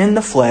death in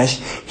the flesh.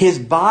 His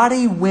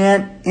body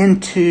went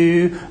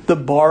into the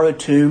borrowed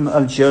tomb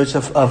of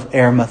Joseph of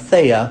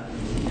Arimathea.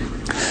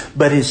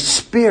 But His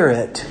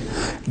spirit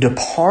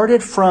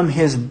departed from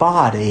His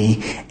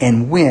body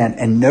and went,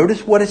 and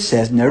notice what it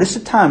says, notice the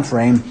time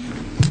frame,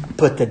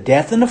 put to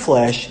death in the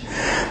flesh,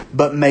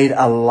 but made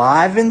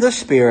alive in the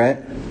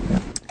spirit,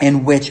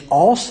 in which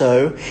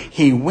also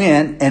He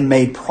went and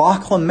made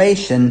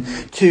proclamation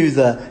to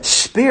the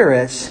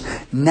spirits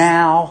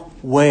now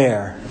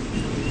where?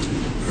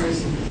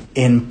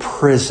 In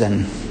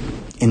prison.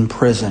 In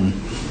prison.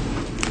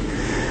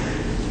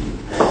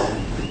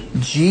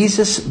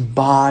 Jesus'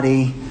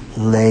 body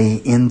lay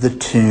in the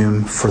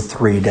tomb for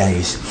 3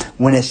 days.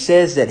 When it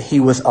says that He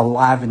was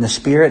alive in the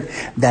Spirit,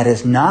 that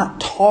is not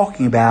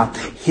talking about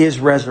His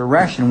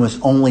resurrection was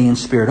only in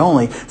spirit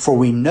only, for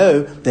we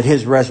know that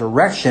His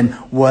resurrection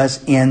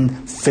was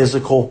in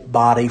physical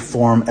body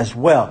form as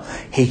well.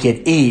 He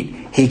could eat,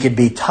 He could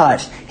be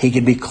touched, He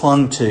could be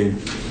clung to.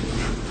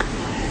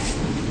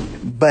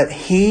 But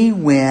He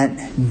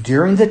went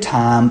during the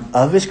time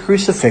of His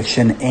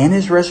crucifixion and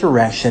His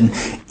resurrection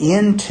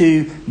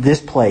into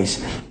this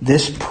place,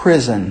 this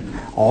prison,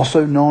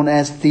 also known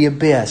as the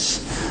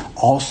abyss,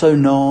 also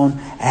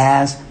known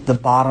as the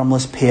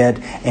bottomless pit,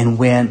 and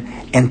went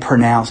and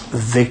pronounced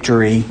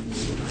victory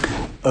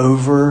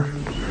over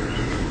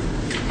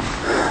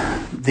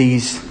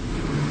these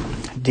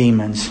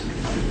demons.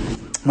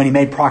 When He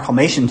made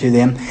proclamation to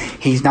them,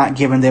 He's not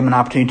given them an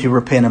opportunity to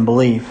repent and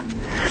believe.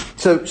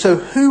 So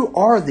who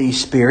are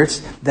these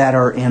spirits that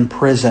are in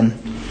prison?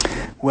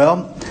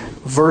 Well,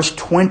 verse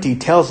 20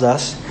 tells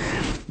us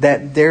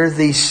that they're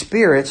these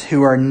spirits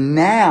who are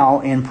now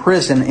in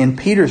prison in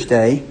Peter's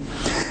day.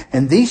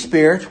 And these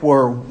spirits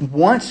were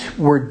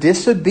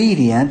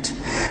disobedient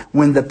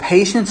when the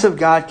patience of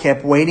God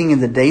kept waiting in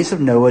the days of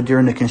Noah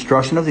during the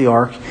construction of the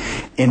ark,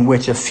 in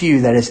which a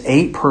few, that is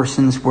 8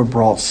 persons, were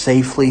brought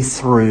safely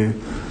through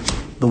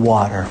the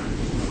water.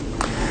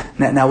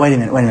 Now wait a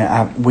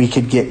minute. We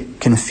could get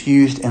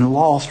confused and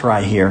lost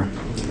right here.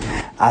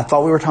 I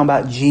thought we were talking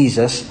about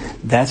Jesus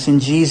That's in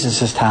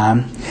Jesus'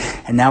 time.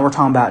 And now we're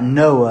talking about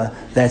Noah.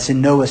 That's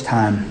in Noah's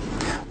time.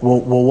 Well,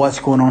 what's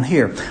going on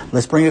here?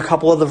 Let's bring a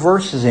couple of the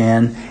verses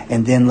in,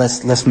 and then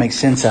let's make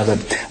sense of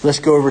it. Let's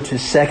go over to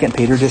 2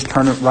 Peter. Just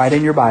turn it right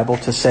in your Bible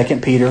to 2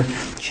 Peter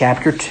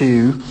chapter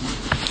 2,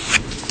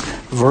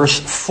 verse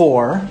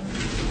 4.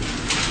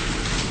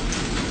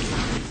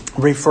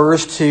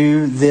 Refers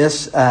to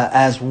this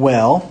as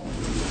well.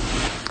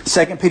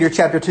 2 Peter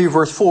chapter 2,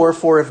 verse 4,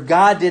 for if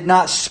God did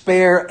not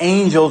spare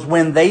angels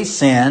when they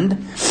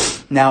sinned.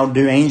 Now,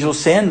 do angels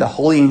sin? The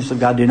holy angels of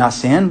God do not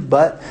sin,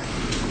 but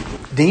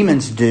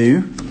demons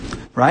do,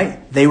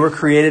 right? They were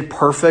created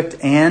perfect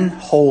and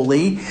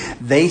holy.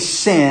 They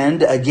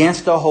sinned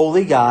against a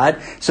holy God.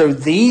 So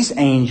these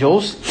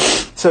angels,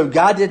 so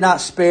God did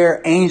not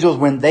spare angels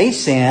when they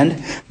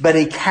sinned, but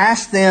He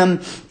cast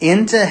them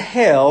into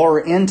hell, or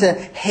into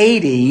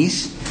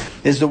Hades,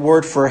 is the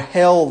word for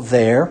hell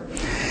there.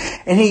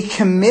 And He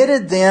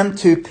committed them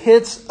to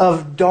pits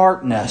of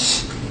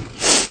darkness.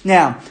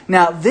 Now,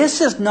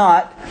 this is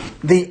not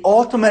the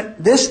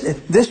ultimate,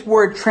 this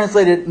word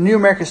translated New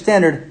American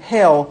Standard,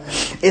 hell,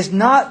 is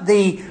not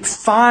the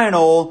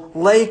final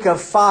lake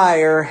of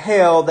fire,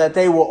 hell, that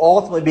they will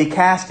ultimately be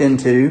cast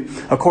into.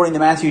 According to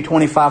Matthew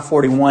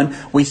 25:41,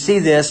 we see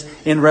this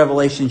in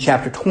Revelation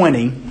chapter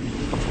 20.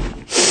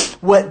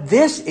 What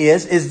this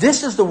is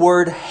this is the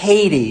word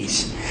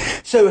Hades.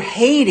 So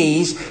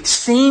Hades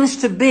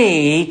seems to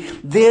be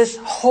this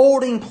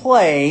holding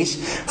place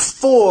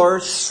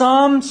for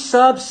some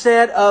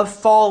subset of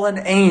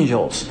fallen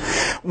angels.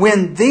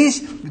 When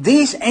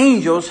these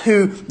angels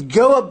who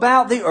go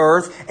about the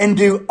earth and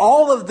do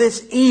all of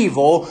this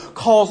evil,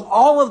 cause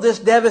all of this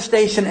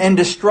devastation and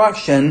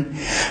destruction,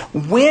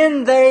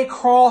 when they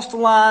cross the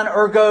line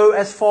or go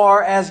as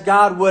far as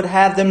God would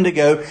have them to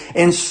go,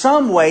 in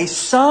some way,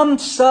 some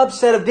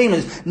subset of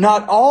demons,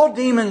 not all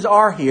demons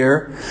are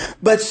here,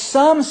 but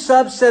some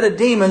subset of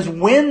demons,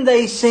 when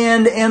they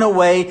sinned in a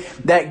way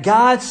that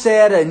God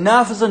said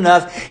enough is enough,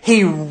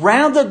 He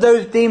rounded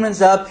those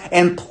demons up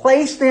and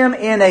placed them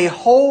in a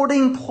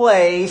holding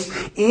place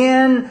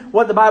in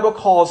what the Bible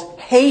calls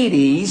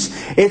Hades.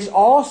 It's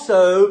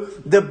also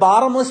the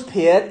bottomless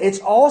pit. It's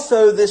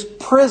also this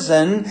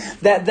prison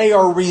that they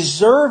are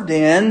reserved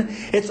in.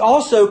 It's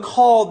also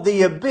called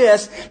the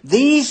abyss.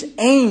 These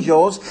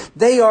angels,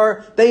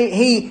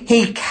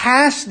 He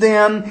cast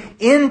them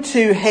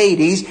into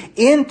Hades,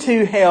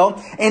 into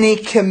hell, and He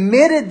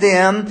committed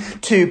them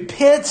to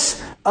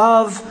pits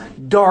of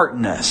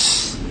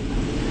darkness.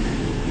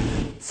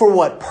 For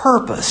what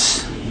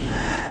purpose?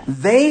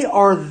 They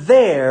are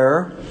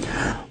there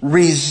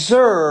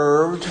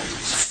reserved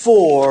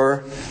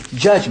for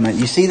judgment.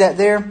 You see that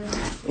there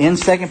in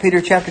 2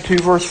 Peter chapter 2,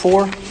 verse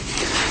 4?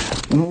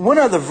 One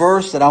other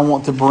verse that I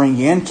want to bring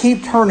in.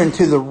 Keep turning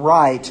to the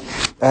right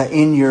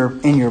in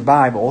your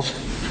Bibles.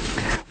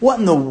 What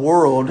in the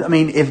world? I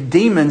mean, if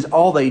demons,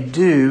 all they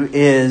do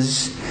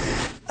is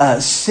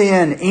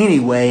sin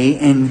anyway,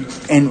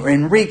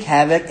 and wreak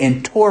havoc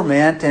and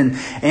torment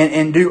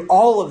and do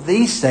all of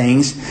these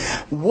things,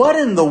 what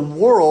in the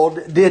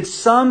world did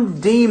some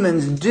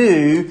demons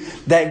do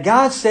that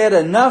God said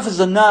enough is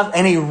enough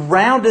and He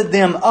rounded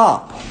them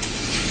up?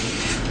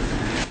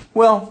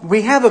 Well,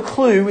 we have a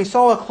clue. We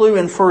saw a clue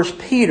in 1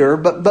 Peter,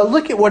 but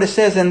look at what it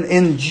says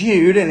in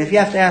Jude. And if you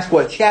have to ask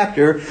what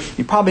chapter,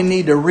 you probably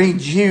need to read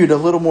Jude a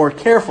little more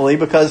carefully,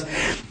 because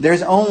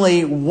there's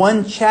only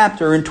one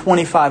chapter in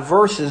 25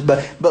 verses.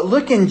 But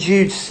look in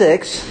Jude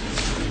 6.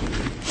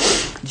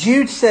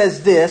 Jude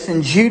says this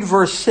in Jude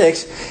verse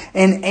 6,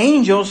 and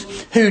angels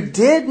who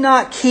did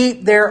not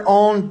keep their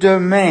own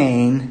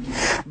domain,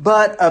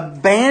 but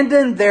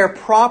abandoned their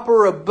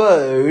proper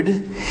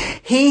abode,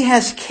 He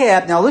has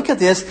kept, now look at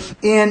this,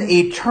 in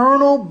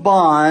eternal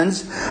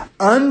bonds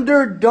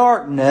under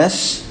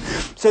darkness.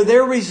 So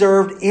they're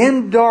reserved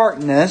in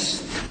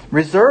darkness,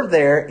 reserved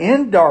there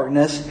in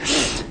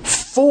darkness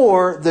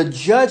for the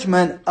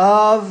judgment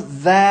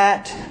of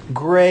that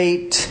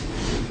great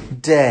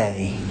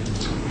day.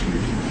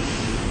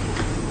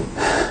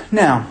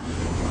 Now,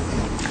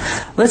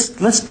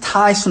 let's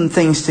tie some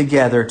things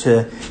together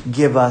to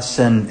give us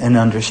an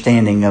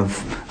understanding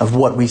of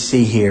what we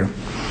see here.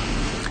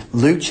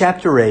 Luke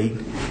chapter 8,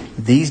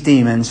 these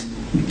demons,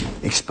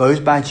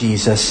 exposed by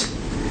Jesus,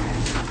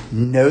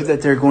 know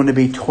that they're going to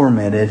be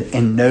tormented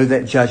and know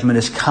that judgment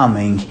is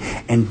coming,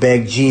 and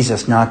beg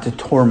Jesus not to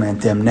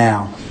torment them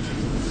now.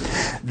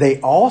 They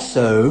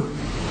also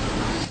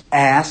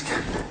ask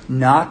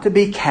not to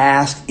be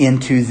cast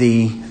into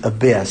the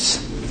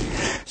abyss.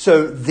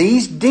 So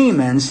these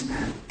demons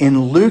in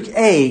Luke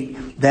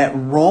 8 that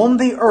roam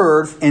the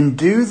earth and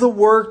do the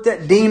work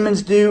that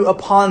demons do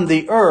upon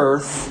the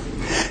earth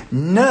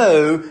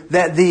know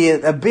that the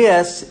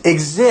abyss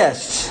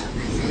exists.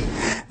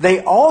 They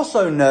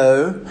also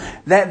know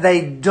that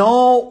they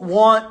don't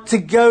want to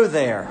go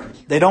there.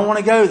 They don't want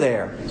to go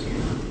there.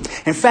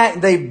 In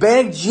fact, they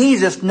begged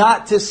Jesus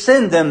not to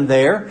send them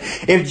there.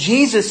 If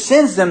Jesus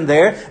sends them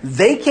there,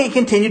 they can't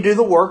continue to do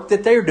the work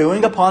that they're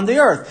doing upon the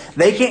earth.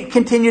 They can't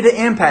continue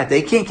to impact.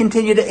 They can't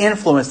continue to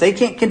influence. They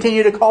can't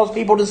continue to cause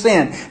people to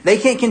sin. They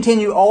can't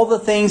continue all the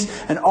things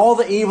and all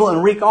the evil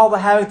and wreak all the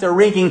havoc they're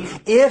wreaking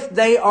if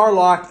they are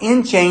locked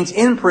in chains,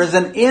 in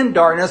prison, in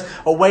darkness,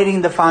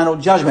 awaiting the final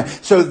judgment.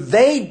 So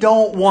they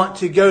don't want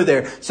to go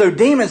there. So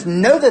demons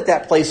know that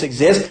that place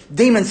exists.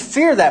 Demons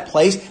fear that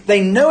place.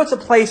 They know it's a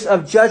place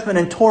of judgment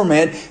and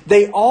torment.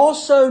 They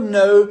also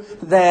know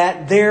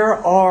that there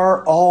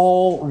are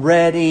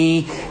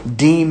already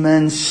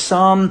demons,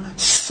 some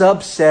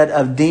subset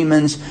of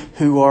demons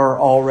who are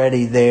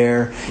already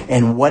there.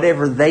 And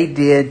whatever they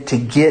did to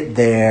get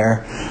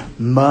there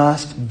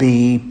must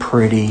be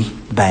pretty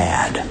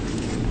bad.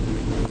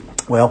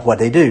 Well, what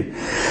they do?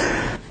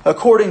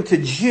 According to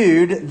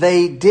Jude,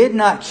 they did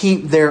not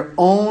keep their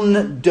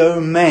own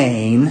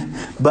domain,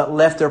 but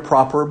left their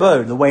proper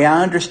abode. The way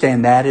I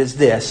understand that is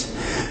this.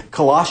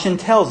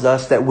 Colossians tells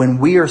us that when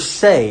we are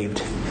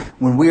saved,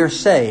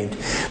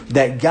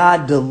 that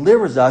God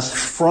delivers us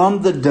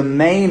from the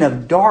domain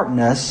of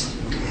darkness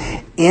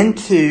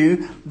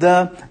into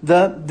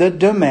the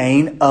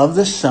domain of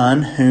the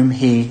Son whom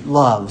He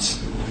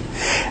loves.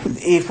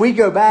 If we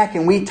go back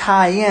and we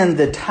tie in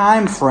the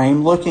time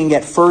frame looking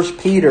at 1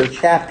 Peter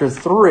chapter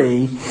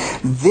 3,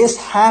 this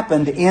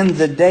happened in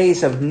the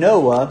days of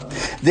Noah.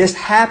 This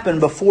happened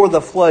before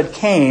the flood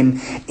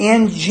came.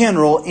 In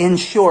general, in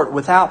short,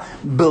 without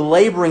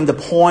belaboring the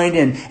point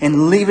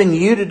and leaving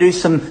you to do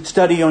some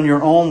study on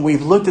your own,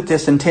 we've looked at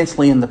this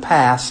intensely in the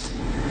past.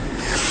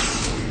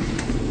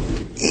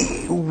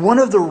 One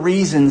of the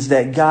reasons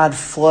that God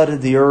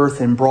flooded the earth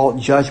and brought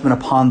judgment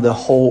upon the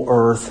whole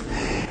earth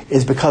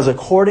is because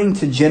according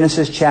to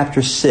Genesis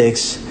chapter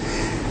 6,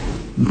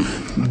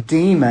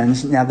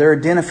 demons, now they're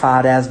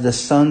identified as the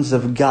sons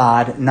of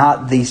God,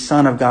 not the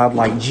Son of God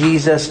like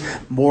Jesus,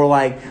 more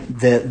like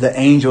the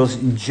angels.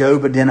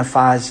 Job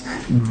identifies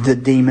the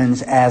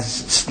demons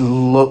as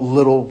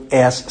little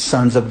s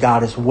sons of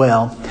God as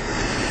well.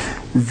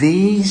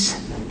 These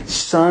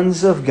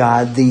sons of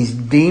God, these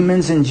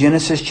demons in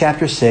Genesis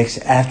chapter 6,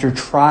 after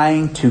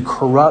trying to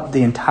corrupt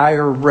the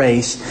entire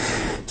race,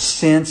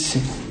 since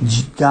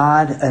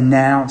God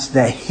announced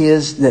that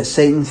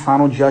Satan's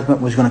final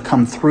judgment was going to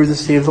come through the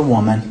seed of the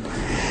woman,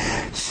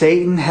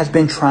 Satan has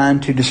been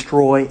trying to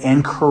destroy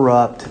and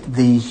corrupt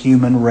the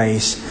human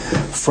race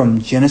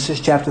from Genesis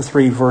chapter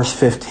 3 verse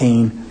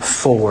 15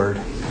 forward.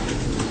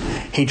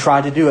 He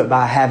tried to do it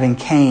by having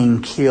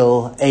Cain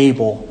kill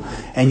Abel,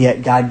 and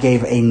yet God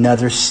gave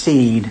another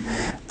seed,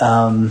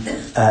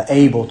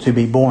 Abel, to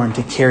be born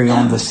to carry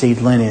on the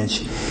seed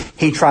lineage.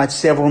 He tried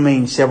several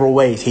means, several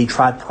ways. He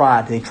tried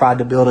pride. He tried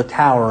to build a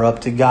tower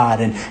up to God,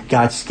 and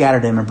God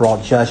scattered him and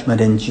brought judgment.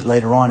 And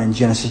later on in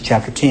Genesis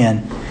chapter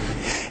 10.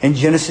 In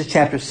Genesis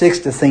chapter 6,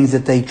 the things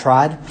that they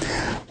tried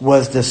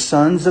was the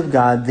sons of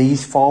God,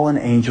 these fallen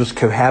angels,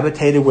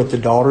 cohabitated with the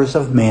daughters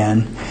of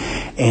men,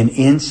 and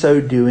in so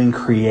doing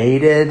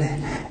created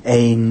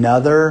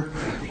another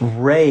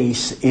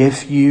race,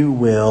 if you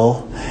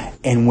will.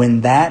 And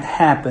when that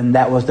happened,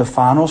 that was the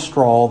final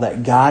straw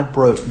that God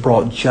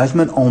brought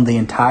judgment on the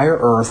entire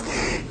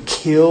earth,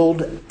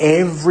 killed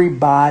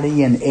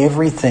everybody and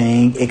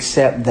everything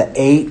except the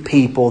 8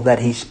 people that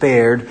He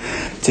spared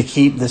to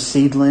keep the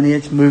seed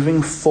lineage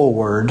moving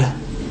forward.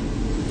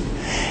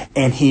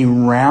 And He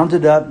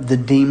rounded up the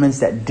demons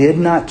that did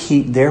not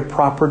keep their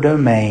proper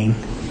domain,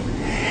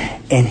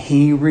 and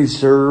He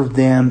reserved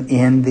them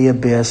in the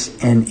abyss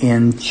and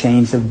in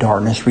chains of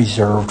darkness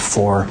reserved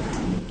for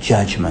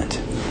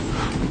judgment.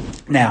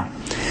 Now,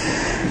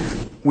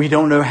 we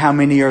don't know how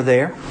many are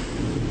there.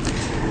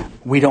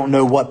 We don't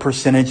know what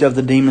percentage of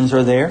the demons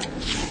are there.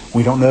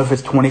 We don't know if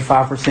it's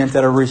 25%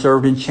 that are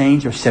reserved in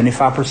chains or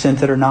 75%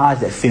 that are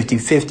not. Is that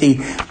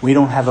 50-50? We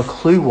don't have a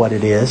clue what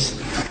it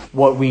is.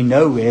 What we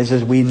know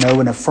is we know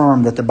and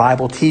affirm that the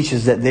Bible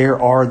teaches that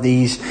there are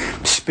these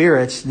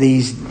spirits,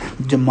 these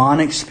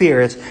demonic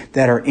spirits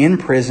that are in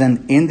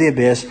prison, in the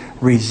abyss,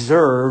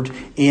 reserved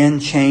in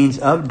chains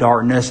of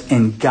darkness,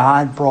 and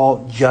God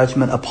brought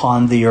judgment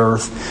upon the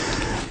earth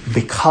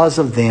because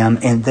of them,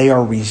 and they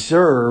are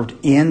reserved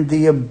in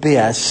the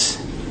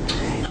abyss,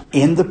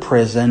 in the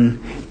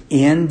prison,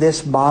 in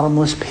this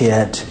bottomless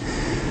pit,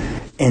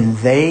 and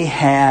they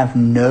have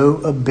no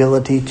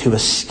ability to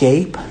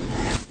escape.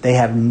 They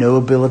have no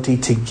ability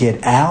to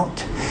get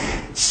out.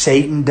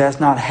 Satan does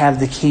not have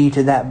the key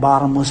to that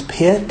bottomless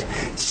pit.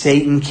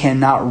 Satan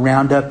cannot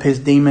round up his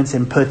demons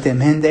and put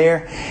them in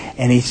there.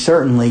 And he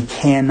certainly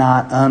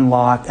cannot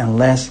unlock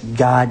unless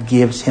God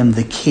gives him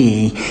the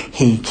key.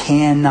 He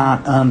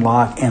cannot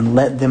unlock and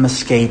let them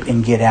escape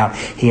and get out.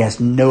 He has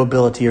no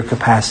ability or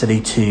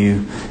capacity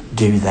to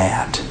do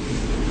that.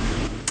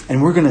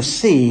 And we're going to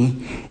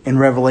see in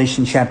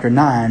Revelation chapter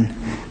 9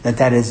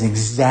 that is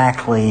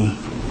exactly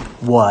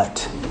what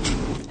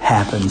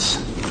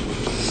happens.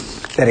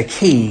 That a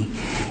key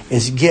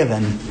is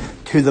given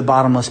to the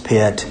bottomless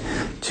pit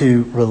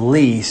to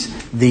release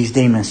these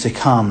demons to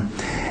come.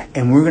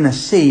 And we're going to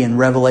see in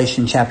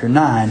Revelation chapter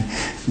 9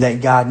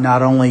 that God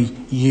not only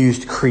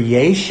used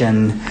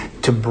creation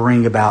to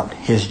bring about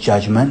His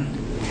judgment,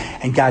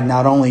 and God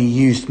not only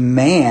used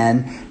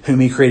man,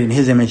 whom He created in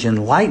His image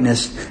and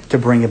likeness, to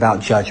bring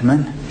about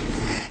judgment,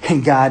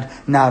 and God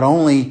not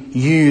only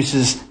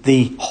uses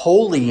the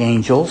holy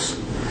angels,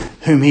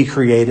 whom He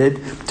created,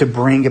 to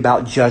bring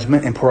about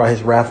judgment and pour out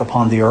His wrath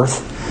upon the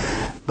earth,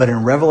 but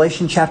in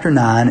Revelation chapter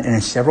 9 and in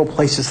several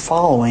places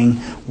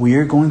following, we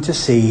are going to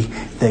see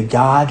that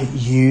God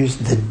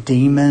used the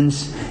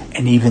demons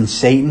and even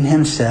Satan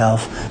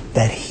himself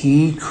that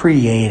He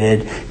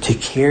created to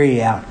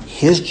carry out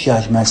His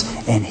judgments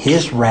and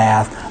His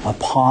wrath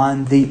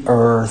upon the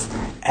earth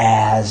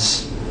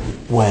as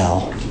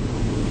well.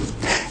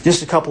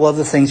 Just a couple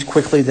other things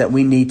quickly that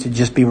we need to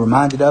just be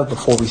reminded of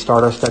before we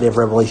start our study of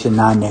Revelation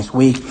 9 next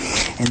week.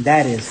 And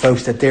that is,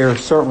 folks, that there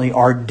certainly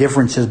are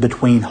differences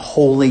between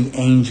holy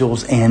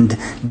angels and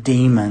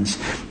demons.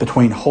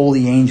 Between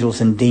holy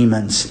angels and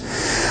demons.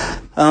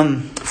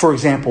 For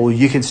example,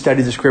 you can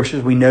study the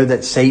scriptures. We know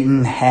that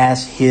Satan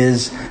has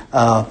his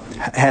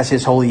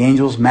holy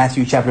angels.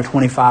 Matthew chapter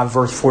 25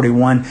 verse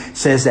 41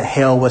 says that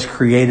hell was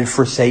created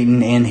for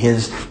Satan and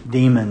his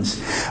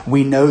demons.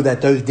 We know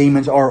that those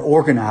demons are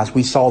organized.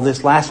 We saw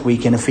this last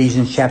week in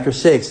Ephesians chapter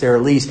 6. There are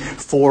at least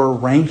 4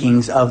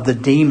 rankings of the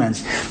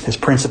demons. There's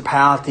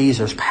principalities,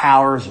 there's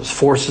powers, there's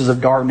forces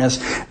of darkness.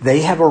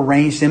 They have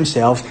arranged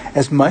themselves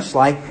as much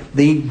like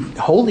the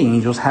holy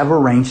angels have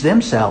arranged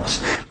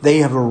themselves. They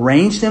have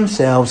arranged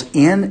themselves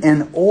in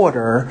an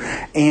order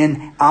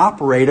and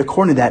operate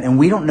according to that. And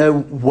we don't know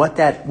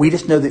we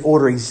just know the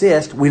order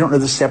exists. We don't know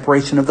the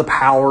separation of the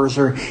powers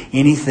or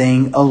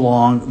anything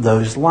along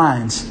those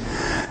lines.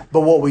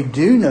 But what we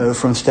do know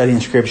from studying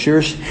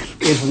scriptures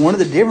is one of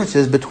the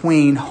differences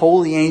between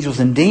holy angels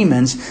and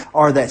demons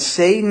are that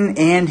Satan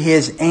and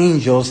his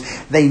angels,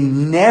 they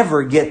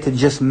never get to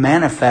just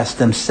manifest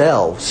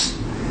themselves.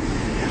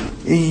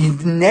 You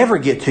never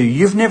get to.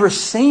 You've never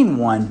seen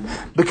one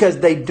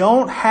because they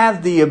don't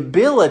have the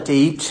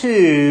ability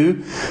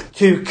to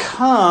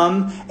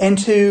come and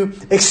to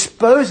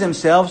expose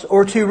themselves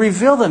or to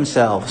reveal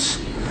themselves.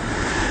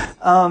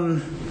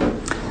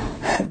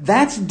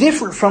 That's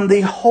different from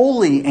the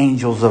holy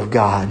angels of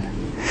God.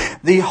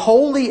 The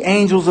holy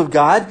angels of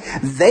God,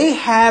 they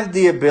have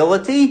the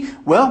ability,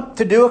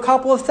 to do a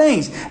couple of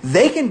things.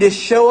 They can just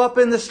show up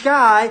in the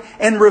sky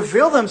and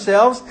reveal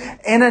themselves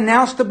and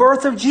announce the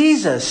birth of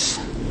Jesus.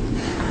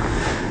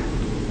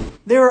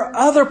 There are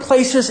other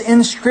places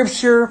in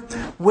Scripture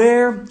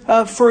where,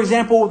 for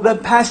example, the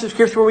passage of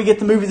Scripture where we get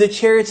the movie The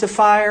Chariots of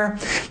Fire,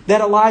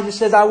 that Elijah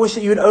says, I wish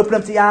that you would open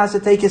up the eyes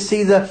that they could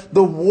see the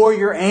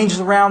warrior angels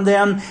around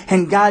them.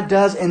 And God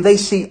does, and they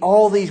see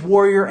all these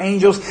warrior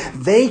angels.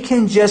 They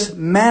can just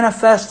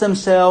manifest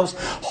themselves.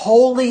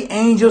 Holy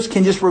angels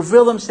can just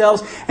reveal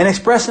themselves and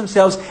express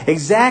themselves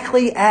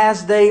exactly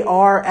as they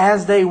are,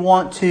 as they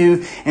want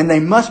to. And they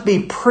must be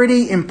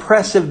pretty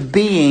impressive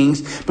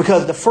beings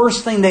because the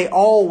first thing they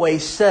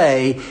always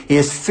say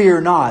is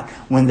fear not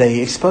when they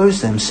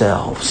expose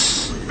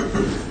themselves.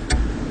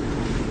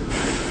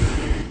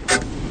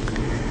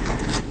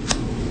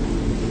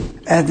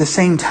 At the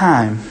same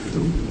time,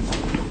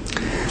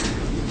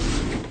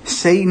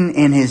 Satan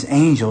and his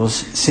angels,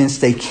 since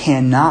they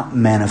cannot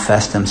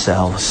manifest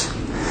themselves,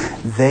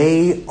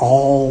 they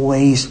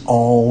always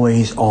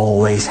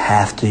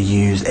have to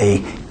use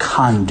a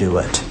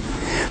conduit.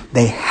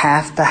 They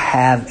have to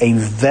have a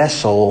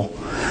vessel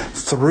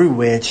through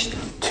which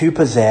to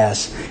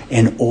possess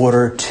in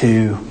order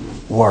to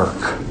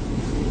work.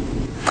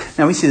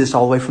 Now we see this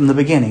all the way from the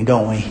beginning,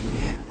 don't we?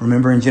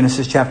 Remember in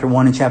Genesis chapter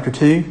 1 and chapter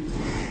 2?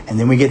 And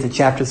then we get to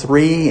chapter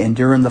 3, and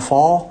during the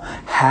fall,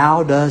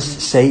 how does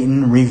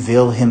Satan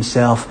reveal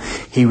himself?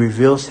 He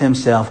reveals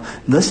himself.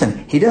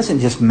 Listen, he doesn't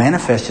just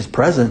manifest his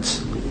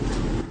presence.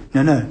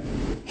 No.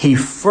 He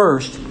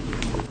first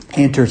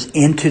enters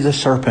into the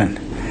serpent.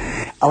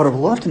 I would have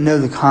loved to know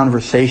the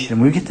conversation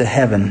when we get to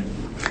heaven,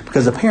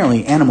 because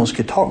apparently animals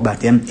could talk back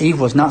then. Eve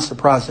was not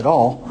surprised at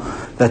all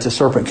that the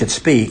serpent could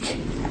speak.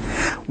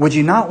 Would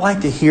you not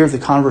like to hear the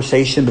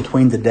conversation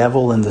between the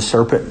devil and the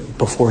serpent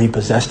before he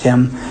possessed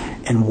him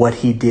and what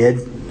he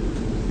did?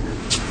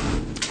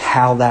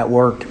 How that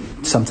worked.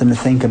 Something to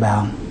think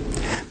about.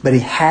 But he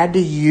had to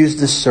use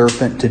the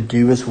serpent to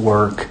do his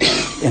work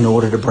in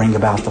order to bring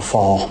about the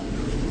fall.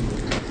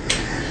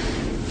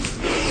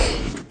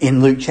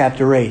 In Luke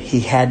chapter 8,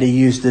 he had to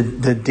use the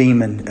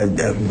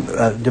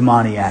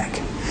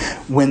demoniac.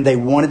 When they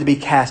wanted to be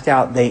cast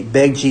out, they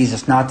begged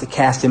Jesus not to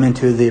cast them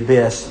into the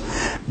abyss,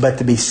 but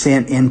to be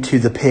sent into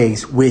the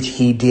pigs, which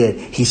he did.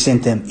 He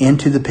sent them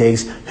into the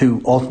pigs,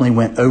 who ultimately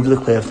went over the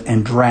cliff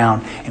and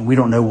drowned. And we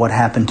don't know what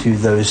happened to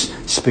those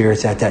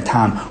spirits at that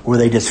time. Were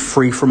they just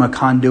free from a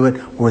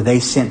conduit? Were they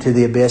sent to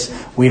the abyss?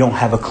 We don't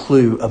have a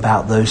clue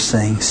about those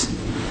things.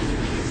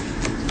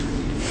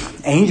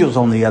 Angels,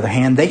 on the other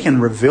hand, they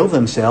can reveal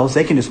themselves.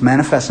 They can just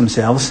manifest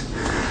themselves.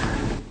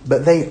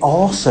 But they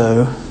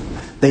also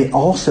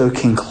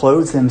can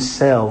clothe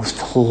themselves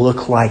to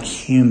look like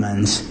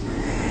humans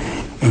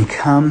and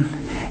come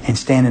and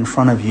stand in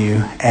front of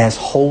you as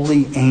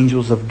holy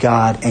angels of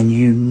God, and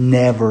you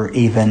never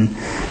even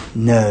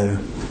know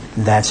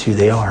that's who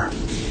they are.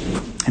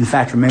 In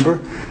fact,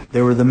 remember,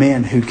 there were the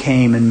men who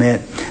came and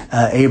met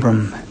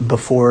Abram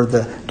before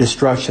the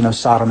destruction of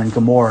Sodom and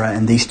Gomorrah,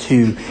 and these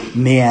two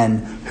men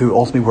who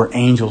ultimately were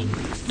angels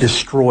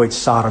destroyed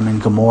Sodom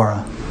and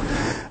Gomorrah.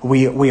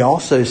 We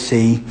also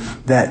see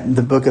that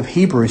the book of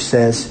Hebrews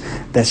says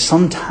that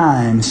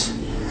sometimes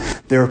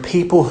there are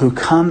people who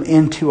come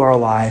into our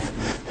life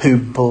who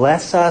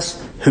bless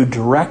us, who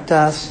direct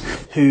us,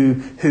 who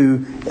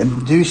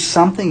do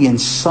something in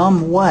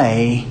some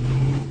way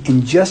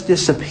and just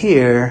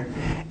disappear,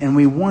 and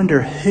we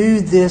wonder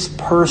who this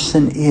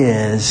person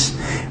is.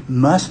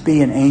 Must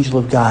be an angel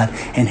of God.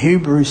 And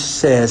Hebrews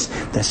says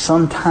that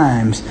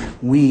sometimes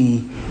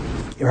we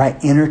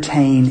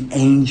entertain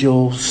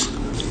angels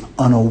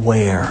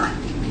unaware.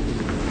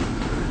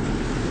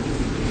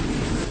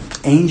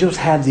 Angels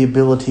have the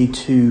ability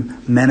to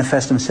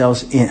manifest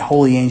themselves in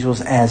holy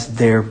angels as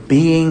their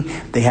being.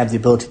 They have the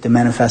ability to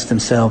manifest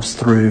themselves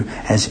through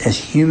as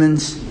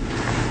humans.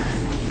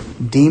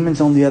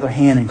 Demons, on the other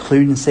hand,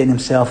 including Satan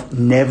himself,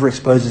 never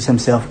exposes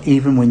himself.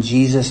 Even when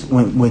Jesus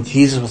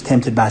was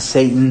tempted by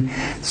Satan,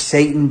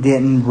 Satan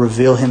didn't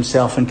reveal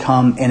himself and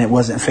come, and it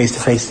wasn't face to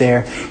face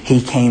there.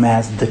 He came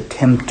as the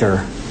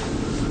tempter.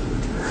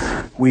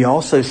 We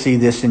also see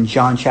this in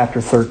John chapter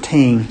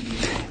 13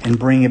 and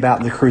bring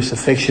about the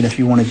crucifixion. If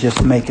you want to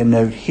just make a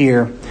note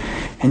here.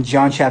 In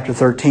John chapter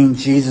 13,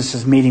 Jesus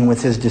is meeting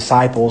with his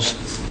disciples.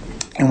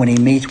 And when he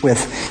meets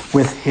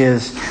with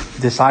his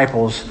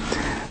disciples,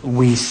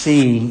 we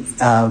see,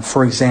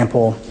 for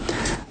example,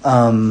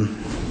 in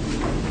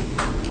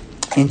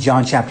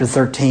John chapter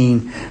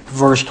 13,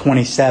 verse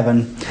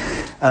 27,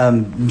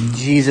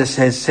 Jesus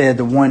has said,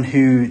 the one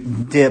who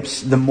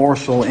dips the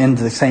morsel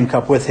into the same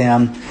cup with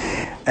him,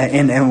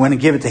 and when he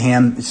gave it to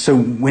him, so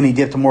when he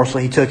dipped the morsel,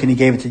 he took and he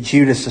gave it to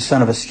Judas, the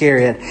son of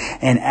Iscariot.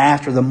 And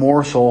after the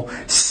morsel,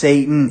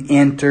 Satan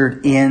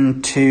entered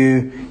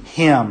into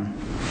him.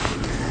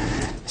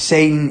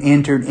 Satan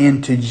entered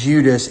into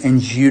Judas, and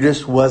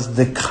Judas was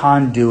the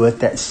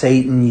conduit that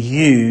Satan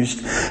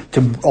used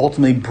to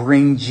ultimately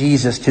bring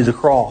Jesus to the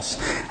cross.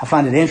 I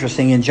find it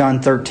interesting in John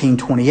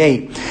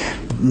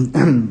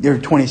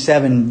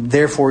 13:28-27,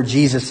 therefore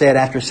Jesus said,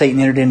 after Satan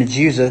entered into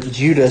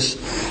Judas,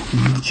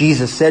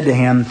 Jesus said to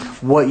him,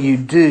 what you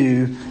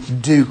do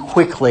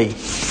quickly.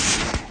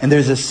 And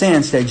there's a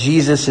sense that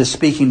Jesus is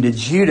speaking to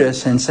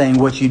Judas and saying,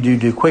 what you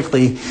do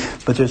quickly.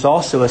 But there's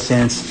also a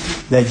sense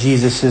that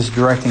Jesus is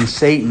directing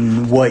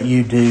Satan, what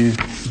you do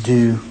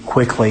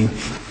quickly.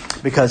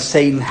 Because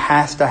Satan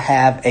has to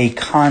have a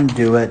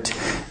conduit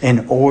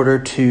in order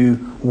to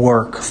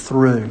work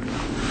through.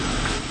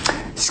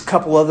 A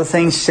couple other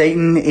things.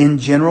 Satan in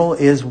general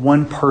is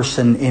one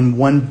person in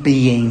one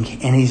being.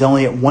 And he's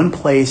only at one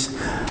place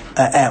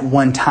at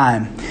one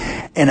time.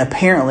 And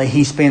apparently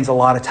he spends a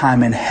lot of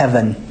time in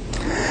heaven.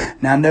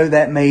 Now, I know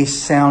that may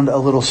sound a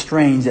little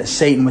strange that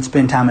Satan would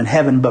spend time in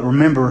heaven, but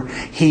remember,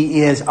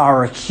 he is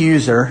our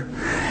accuser,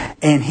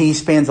 and he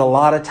spends a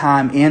lot of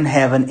time in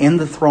heaven, in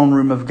the throne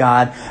room of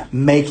God,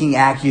 making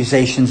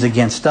accusations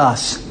against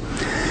us.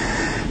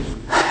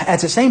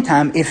 At the same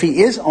time, if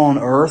he is on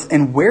earth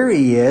and where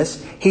he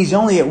is, he's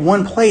only at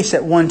one place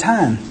at one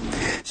time.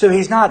 So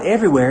he's not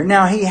everywhere.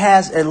 Now, he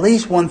has at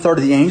least 1/3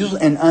 of the angels,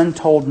 an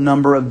untold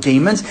number of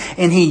demons,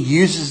 and he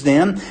uses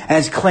them,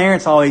 as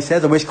Clarence always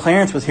says, I wish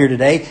Clarence was here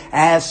today,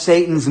 as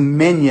Satan's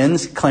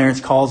minions,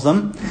 Clarence calls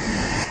them.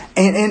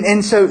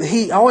 And so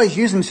he always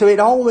uses them. So it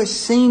always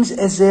seems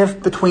as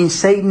if between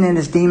Satan and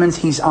his demons,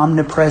 he's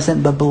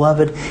omnipresent. But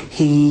beloved,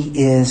 he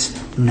is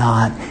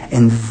not,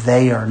 and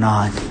they are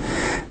not.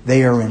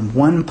 They are in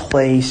one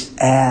place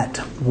at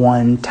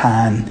one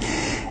time.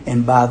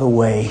 And by the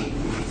way,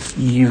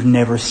 you've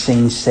never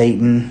seen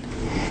Satan,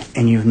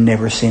 and you've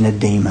never seen a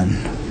demon.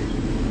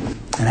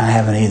 And I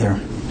haven't either.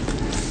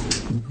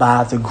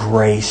 By the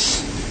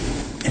grace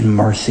and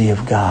mercy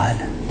of God.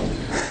 Now,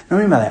 what do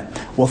you mean by that?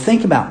 Well,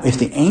 think about if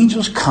the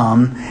angels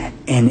come,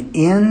 and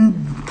in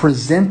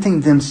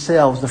presenting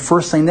themselves, the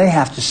first thing they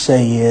have to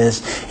say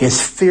is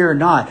fear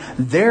not.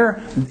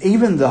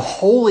 Even the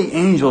holy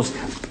angels'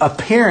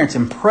 appearance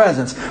and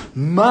presence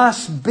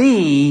must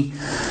be,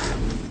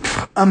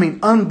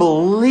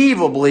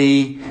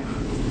 unbelievably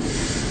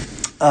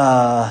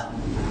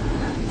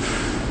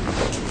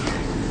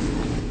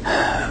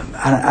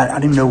I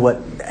don't even know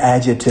what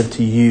adjective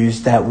to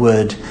use that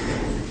would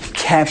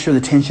capture the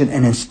attention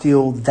and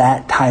instill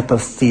that type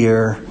of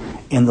fear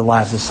in the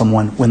lives of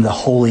someone when the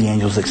holy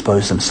angels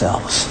expose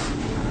themselves.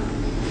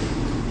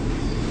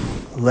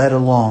 Let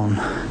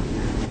alone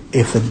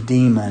if a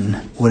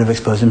demon would have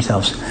exposed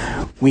themselves.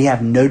 We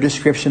have no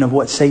description of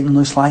what Satan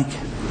looks like.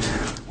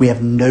 We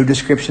have no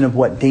description of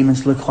what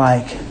demons look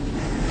like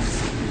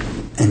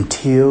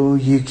until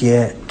you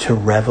get to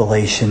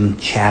Revelation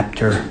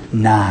chapter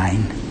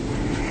 9.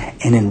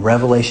 And in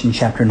Revelation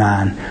chapter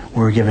 9,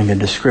 we're giving a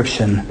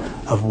description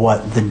of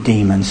what the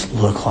demons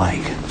look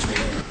like.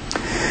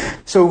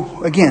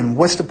 So again,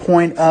 what's the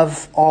point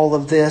of all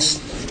of this?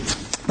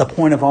 The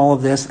point of all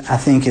of this, I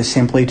think, is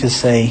simply to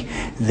say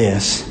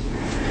this: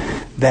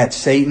 that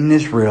Satan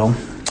is real,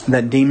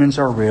 that demons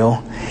are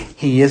real.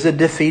 He is a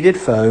defeated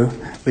foe,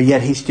 but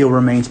yet he still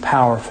remains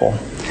powerful.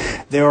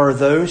 There are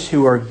those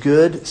who are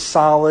good,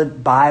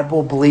 solid,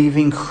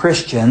 Bible-believing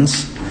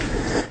Christians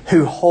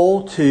who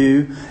hold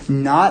to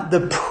not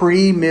the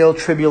pre-mill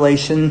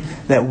tribulation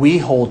that we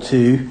hold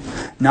to,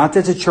 not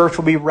that the church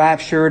will be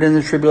raptured and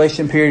the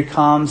tribulation period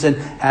comes, and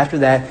after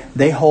that,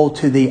 they hold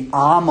to the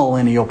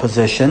amillennial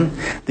position.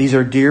 These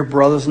are dear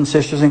brothers and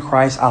sisters in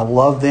Christ. I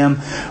love them.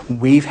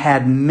 We've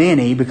had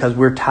many, because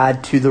we're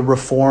tied to the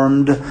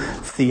Reformed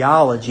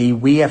theology,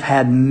 we have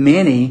had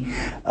many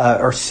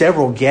or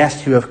several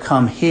guests who have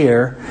come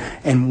here,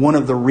 and one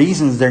of the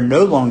reasons they're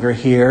no longer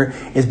here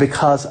is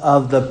because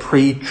of the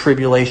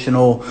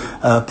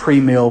pre-tribulational,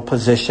 pre-mill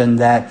position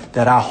that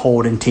I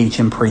hold and teach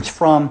and preach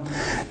from.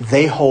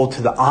 They hold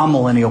to the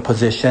amillennial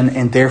position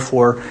and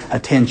therefore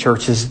attend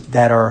churches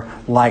that are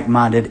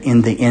like-minded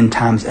in the end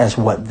times as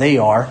what they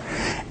are.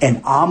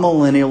 And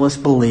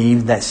amillennialists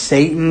believe that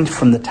Satan,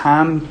 from the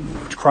time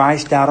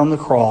Christ died on the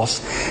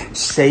cross,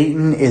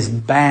 Satan is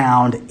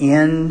bound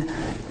in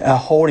a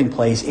holding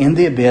place, in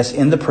the abyss,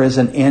 in the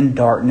prison, in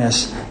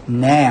darkness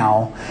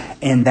now,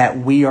 and that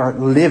we are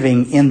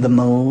living in the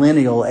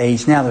millennial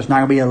age now. There's not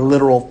going to be a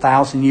literal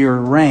 1,000-year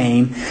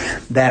reign,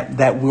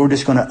 that we're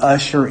just going to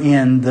usher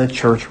in the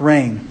church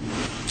reign.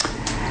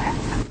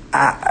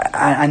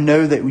 I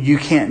know that you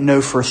can't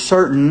know for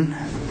certain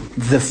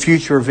the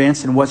future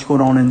events and what's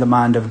going on in the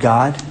mind of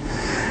God,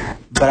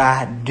 but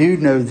I do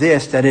know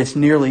this, that it's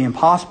nearly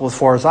impossible, as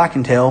far as I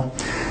can tell,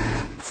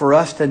 for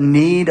us to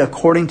need,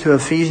 according to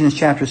Ephesians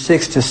chapter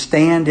 6, to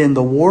stand in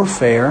the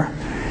warfare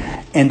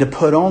and to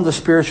put on the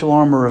spiritual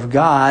armor of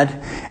God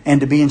and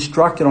to be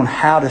instructed on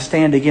how to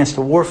stand against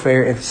the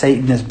warfare if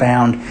Satan is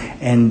bound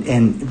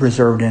and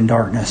reserved in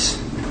darkness.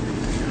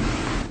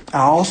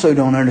 I also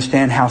don't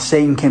understand how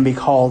Satan can be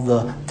called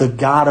the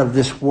God of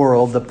this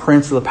world, the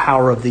prince of the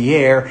power of the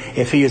air,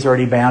 if he is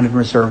already bound and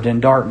reserved in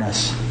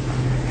darkness.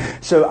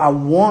 So I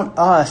want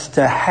us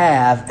to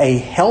have a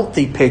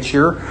healthy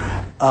picture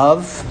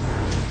of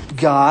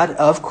God,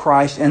 of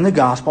Christ, and the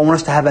gospel. I want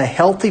us to have a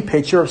healthy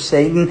picture of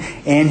Satan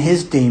and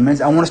his demons.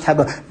 I want us to have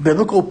a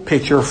biblical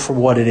picture for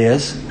what it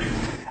is.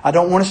 I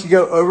don't want us to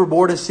go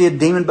overboard and see a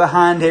demon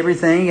behind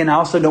everything, and I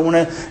also don't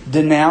want to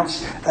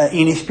denounce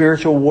any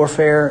spiritual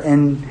warfare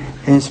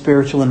and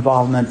spiritual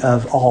involvement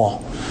of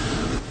all.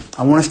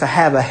 I want us to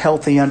have a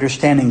healthy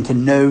understanding, to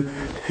know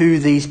who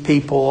these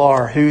people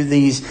are, who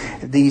these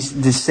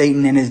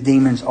Satan and his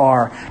demons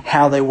are,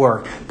 how they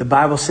work. The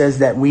Bible says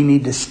that we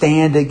need to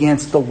stand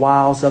against the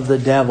wiles of the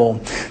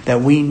devil, that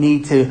we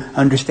need to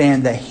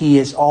understand that he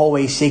is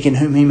always seeking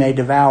whom he may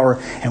devour,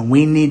 and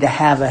we need to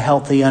have a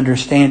healthy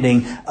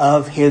understanding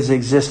of his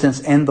existence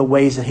and the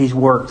ways that he's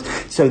worked,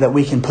 so that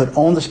we can put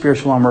on the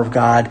spiritual armor of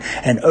God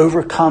and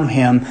overcome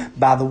him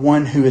by the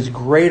one who is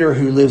greater,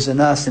 who lives in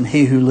us, than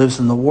he who lives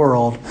in the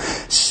world,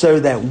 so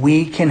that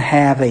we can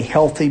have a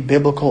healthy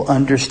biblical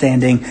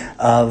understanding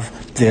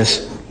of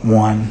this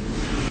one.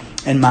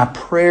 And my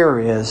prayer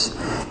is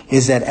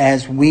that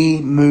as we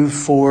move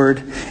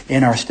forward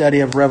in our study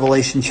of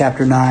Revelation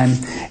chapter 9,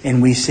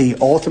 and we see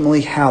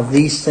ultimately how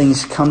these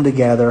things come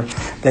together,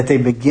 that they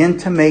begin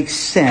to make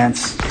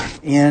sense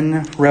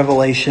in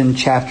Revelation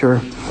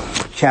chapter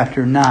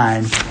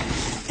 9,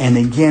 and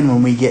again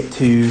when we get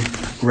to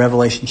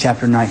Revelation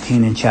chapter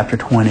 19 and chapter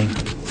 20.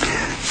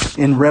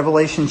 In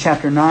Revelation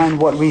chapter 9,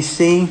 what we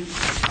see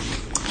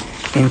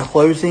in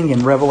closing,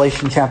 in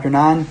Revelation chapter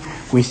 9,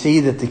 we see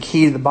that the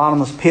key to the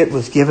bottomless pit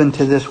was given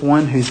to this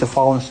one who's the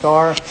fallen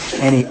star,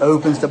 and he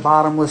opens the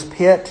bottomless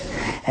pit,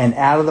 and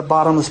out of the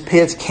bottomless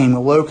pits came a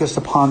locust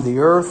upon the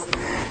earth,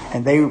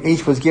 and they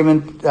each was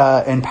given,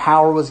 and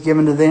power was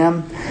given to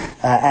them,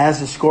 as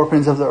the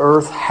scorpions of the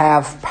earth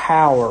have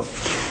power.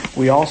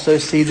 We also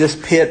see this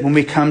pit when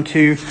we come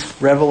to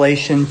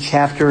Revelation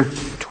chapter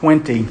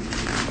 20.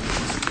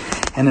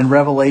 And in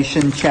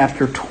Revelation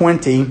chapter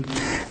 20,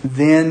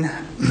 then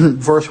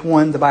verse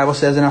 1, the Bible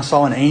says, "And I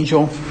saw an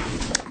angel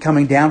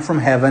coming down from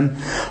heaven,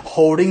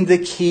 holding the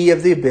key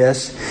of the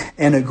abyss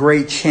and a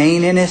great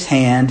chain in his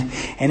hand.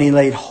 And he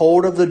laid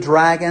hold of the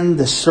dragon,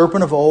 the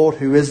serpent of old,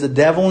 who is the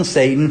devil and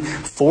Satan,"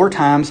 4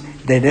 times.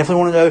 They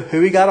definitely want to know who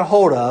he got a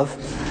hold of.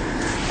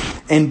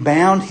 "And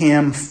bound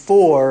him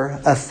for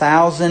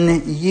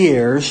 1,000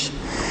 years.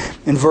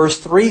 And verse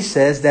 3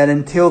 says that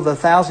until the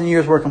 1,000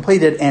 years were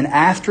completed, and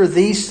after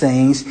these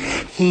things,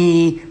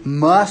 he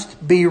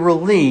must be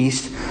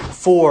released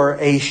for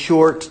a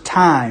short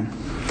time.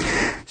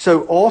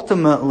 So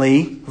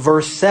ultimately,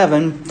 verse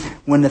 7,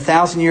 when the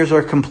 1,000 years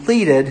are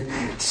completed,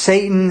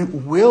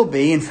 Satan will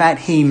be, in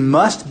fact, he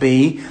must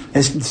be,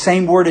 as the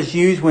same word is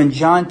used when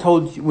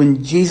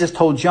Jesus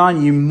told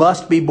John, "You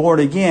must be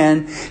born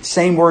again."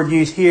 Same word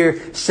used here,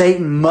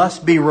 Satan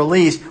must be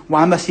released.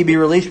 Why must he be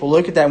released? We'll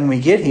look at that when we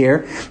get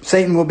here.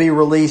 Satan will be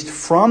released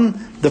from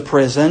the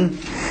prison,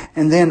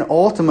 and then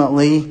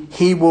ultimately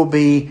he will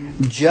be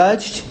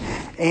judged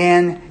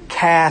and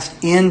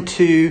cast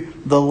into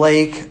the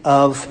lake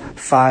of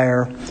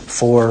fire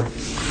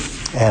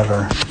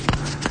forever.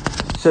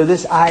 So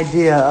this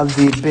idea of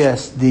the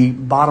abyss, the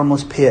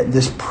bottomless pit,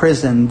 this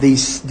prison,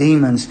 these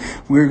demons,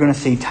 we're going to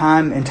see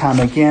time and time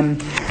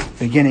again,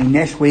 beginning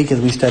next week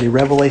as we study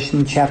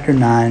Revelation chapter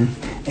 9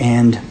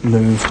 and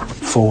move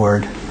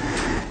forward.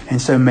 And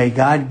so may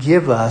God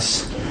give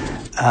us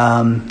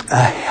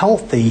a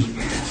healthy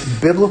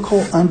biblical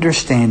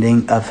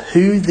understanding of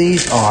who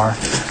these are.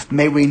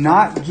 May we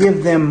not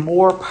give them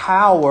more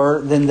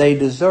power than they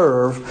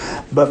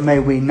deserve, but may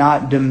we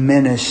not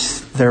diminish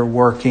their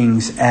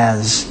workings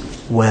as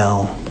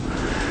well.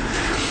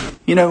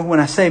 You know, when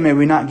I say may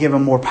we not give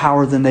them more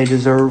power than they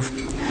deserve,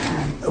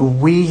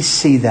 we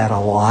see that a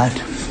lot.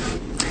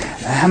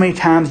 How many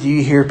times do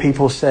you hear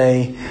people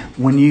say,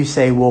 when you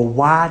say, well,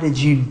 why did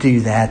you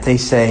do that? They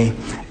say,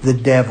 the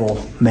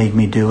devil made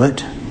me do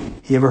it.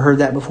 You ever heard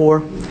that before?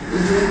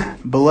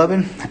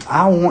 Beloved,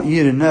 I want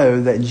you to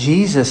know that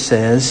Jesus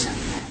says,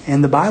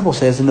 and the Bible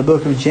says in the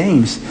book of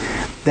James,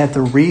 that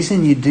the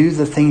reason you do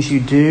the things you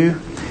do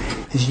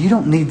is you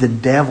don't need the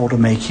devil to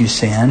make you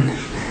sin.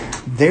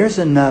 There's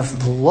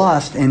enough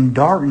lust and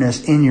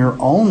darkness in your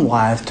own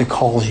life to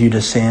cause you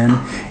to sin.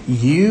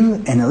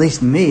 You, and at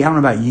least me, I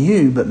don't know about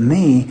you, but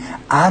me,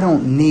 I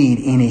don't need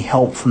any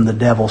help from the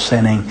devil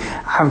sinning.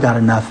 I've got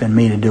enough in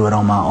me to do it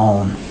on my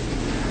own.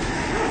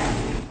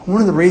 One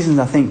of the reasons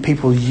I think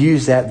people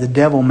use that, the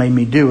devil made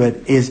me do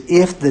it, is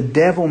if the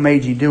devil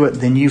made you do it,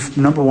 then you,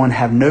 number one,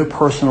 have no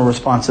personal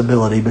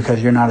responsibility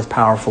because you're not as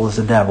powerful as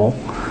the devil.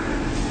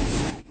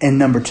 And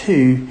number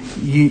two,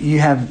 you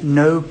have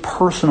no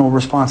personal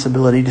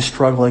responsibility to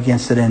struggle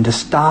against it and to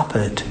stop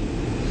it.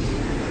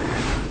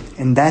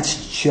 And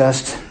that's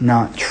just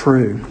not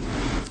true.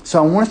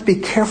 So I want us to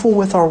be careful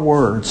with our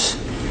words.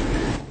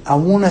 I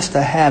want us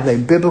to have a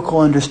biblical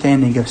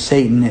understanding of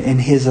Satan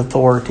and his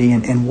authority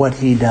and what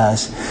he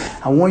does.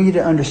 I want you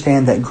to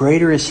understand that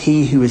greater is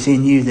he who is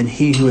in you than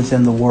he who is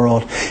in the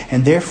world.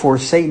 And therefore,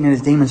 Satan and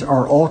his demons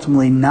are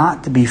ultimately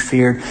not to be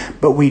feared,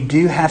 but we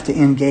do have to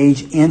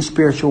engage in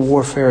spiritual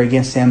warfare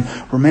against them.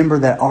 Remember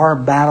that our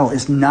battle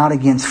is not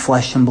against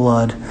flesh and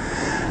blood,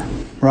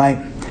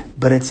 right?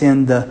 But it's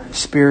in the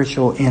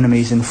spiritual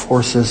enemies and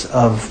forces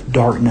of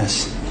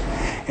darkness.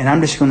 And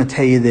I'm just going to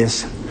tell you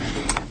this,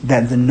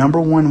 that the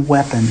number one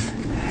weapon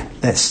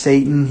that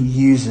Satan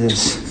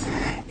uses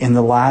in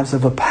the lives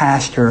of a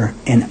pastor,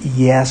 and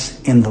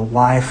yes, in the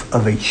life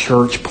of a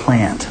church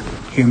plant,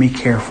 hear me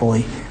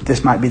carefully,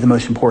 this might be the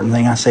most important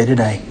thing I say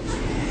today.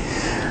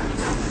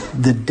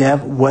 The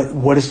devil,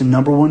 what is the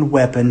number one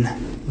weapon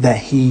that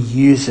he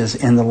uses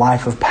in the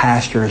life of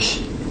pastors?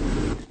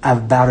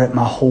 I've about it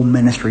my whole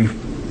ministry,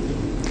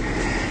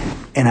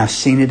 and I've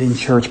seen it in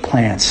church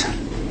plants.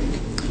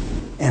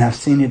 And I've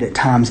seen it at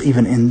times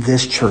even in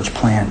this church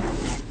plant,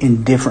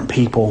 in different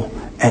people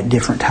at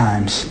different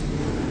times.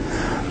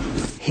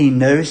 He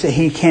knows that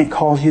he can't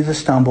cause you to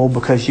stumble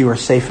because you are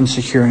safe and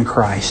secure in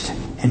Christ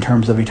in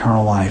terms of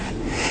eternal life.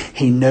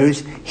 He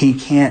knows he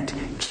can't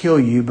kill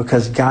you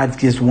because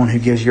God is the one who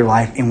gives your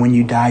life, and when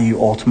you die,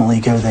 you ultimately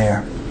go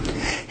there.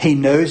 He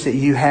knows that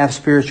you have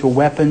spiritual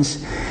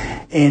weapons,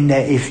 and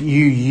that if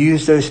you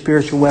use those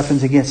spiritual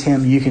weapons against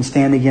him, you can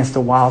stand against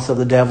the wiles of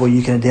the devil.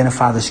 You can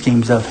identify the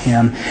schemes of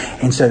him.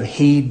 And so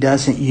he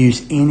doesn't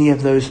use any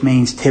of those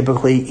means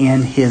typically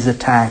in his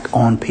attack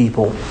on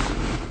people.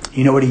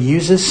 You know what he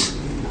uses?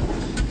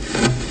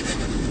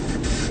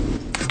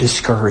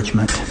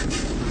 Discouragement.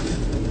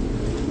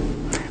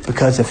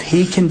 Because if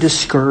he can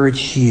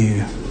discourage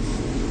you,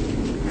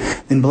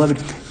 then,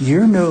 beloved,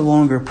 you're no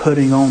longer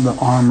putting on the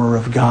armor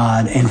of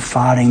God and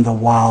fighting the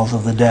wiles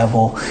of the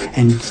devil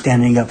and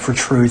standing up for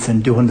truth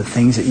and doing the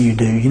things that you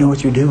do. You know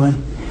what you're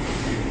doing?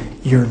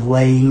 You're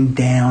laying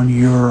down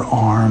your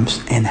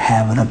arms and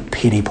having a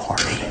pity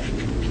party.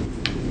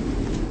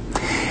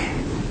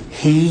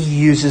 He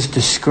uses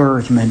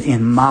discouragement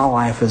in my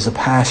life as a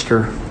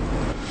pastor,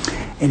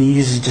 and he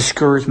uses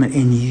discouragement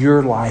in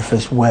your life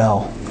as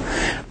well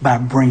by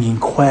bringing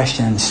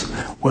questions.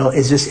 Well,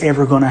 is this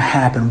ever going to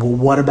happen? Well,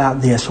 what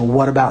about this? Or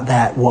what about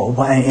that?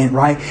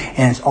 Right?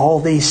 And it's all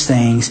these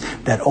things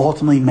that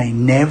ultimately may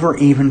never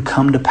even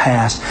come to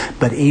pass.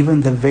 But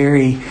even the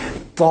very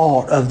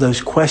thought of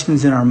those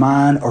questions in our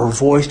mind or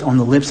voiced on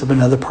the lips of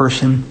another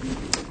person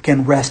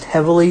can rest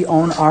heavily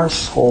on our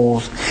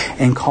souls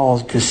and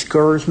cause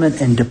discouragement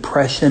and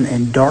depression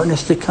and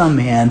darkness to come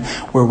in,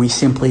 where we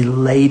simply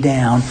lay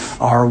down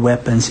our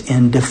weapons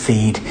in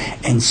defeat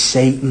and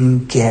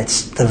Satan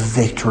gets the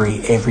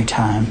victory every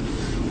time.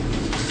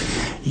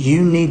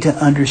 You need to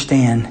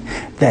understand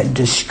that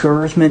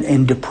discouragement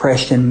and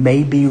depression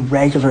may be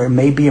regular, it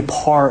may be a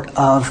part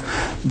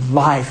of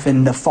life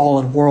in the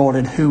fallen world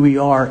and who we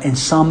are, and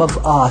some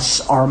of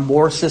us are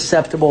more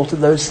susceptible to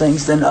those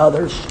things than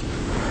others.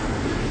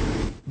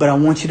 But I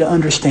want you to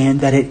understand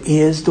that it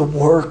is the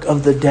work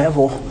of the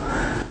devil.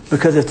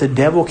 Because if the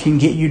devil can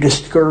get you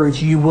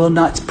discouraged, you will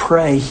not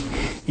pray.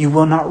 You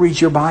will not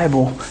read your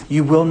Bible.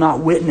 You will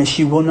not witness.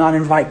 You will not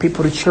invite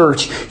people to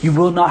church. You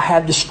will not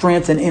have the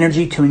strength and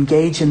energy to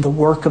engage in the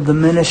work of the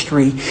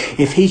ministry.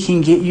 If he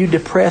can get you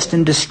depressed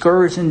and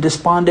discouraged and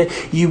despondent,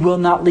 you will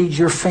not lead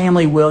your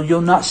family well.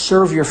 You'll not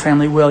serve your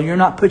family well. You'll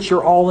not put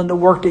your all in the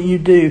work that you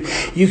do.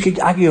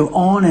 I could go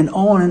on and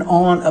on and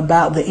on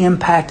about the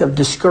impact of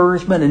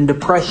discouragement and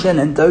depression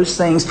and those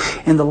things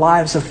in the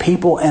lives of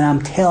people. And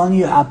I'm telling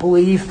you, I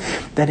believe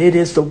that it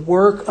is the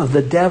work of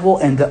the devil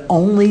and the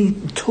only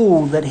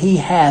tool that he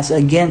has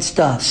against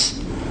us.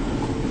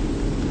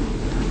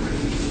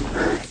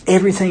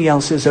 Everything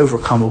else is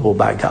overcomable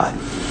by God.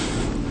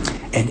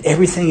 And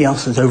everything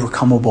else is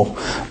overcomable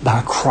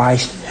by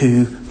Christ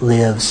who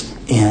lives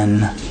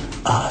in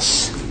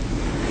us.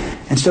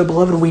 And so,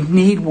 beloved, we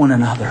need one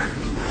another.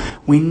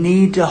 We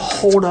need to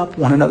hold up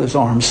one another's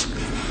arms.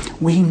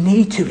 We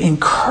need to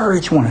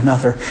encourage one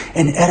another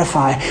and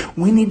edify.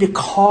 We need to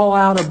call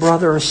out a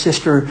brother or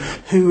sister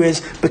who is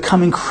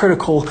becoming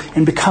critical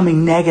and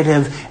becoming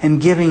negative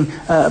and giving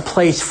a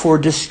place for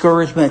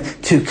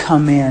discouragement to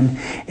come in.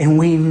 And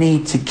we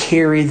need to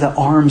carry the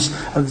arms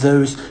of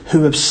those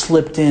who have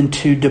slipped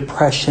into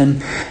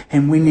depression.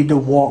 And we need to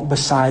walk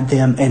beside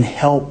them and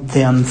help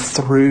them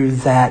through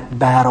that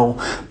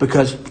battle,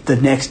 because the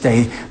next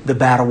day the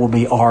battle will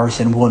be ours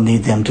and we'll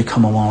need them to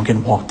come along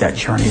and walk that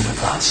journey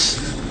with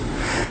us.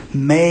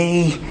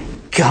 May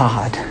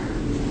God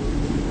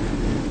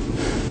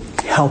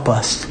help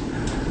us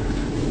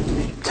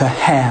to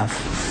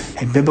have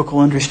a biblical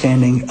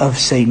understanding of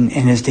Satan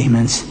and his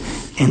demons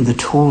and the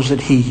tools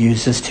that he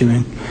uses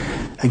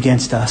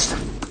against us.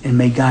 And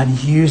may God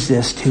use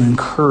this to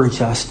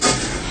encourage us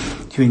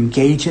to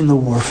engage in the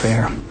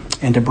warfare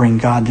and to bring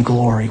God the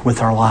glory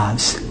with our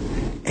lives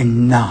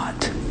and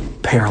not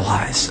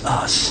paralyze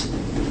us.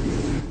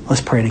 Let's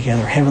pray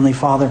together. Heavenly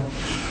Father,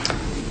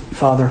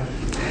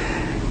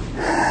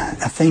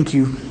 I thank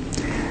you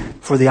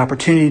for the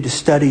opportunity to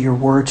study your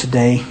word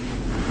today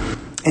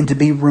and to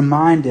be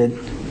reminded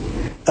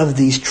of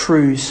these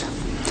truths.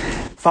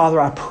 Father,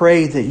 I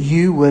pray that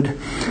you would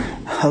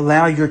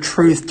allow your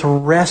truth to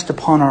rest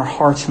upon our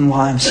hearts and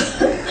lives.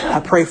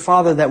 I pray,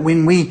 Father, that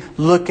when we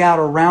look out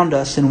around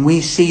us and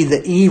we see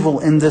the evil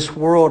in this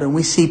world and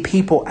we see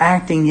people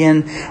acting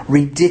in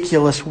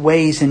ridiculous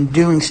ways and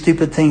doing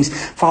stupid things,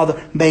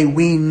 Father, may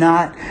we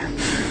not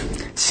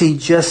see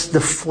just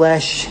the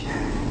flesh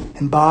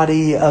and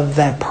body of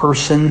that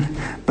person,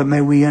 but may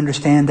we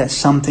understand that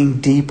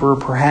something deeper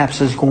perhaps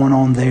is going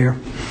on there.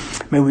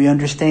 May we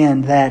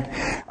understand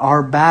that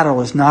our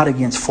battle is not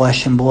against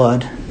flesh and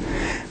blood.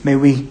 May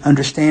we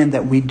understand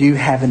that we do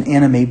have an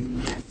enemy,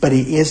 but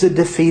he is a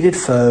defeated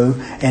foe,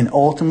 and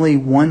ultimately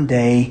one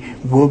day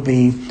will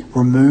be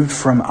removed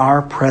from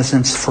our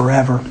presence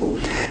forever.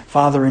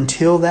 Father,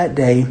 until that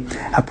day,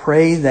 I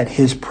pray that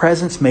his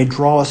presence may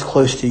draw us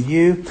close to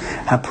you.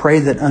 I pray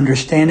that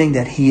understanding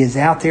that he is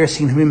out there,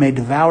 seeing whom he may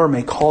devour,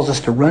 may cause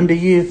us to run to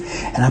you.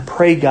 And I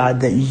pray,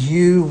 God, that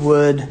you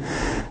would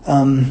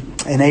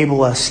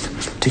enable us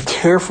to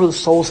care for the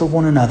souls of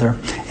one another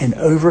and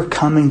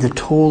overcoming the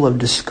tool of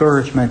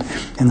discouragement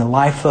in the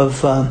life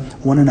of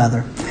one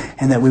another.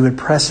 And that we would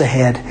press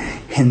ahead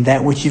in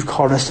that which you've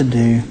called us to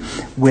do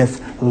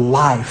with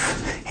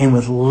life and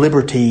with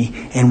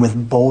liberty and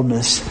with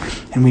boldness.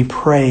 And we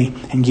pray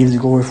and give the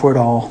glory for it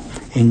all.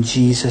 In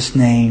Jesus'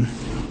 name,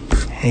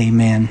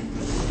 amen.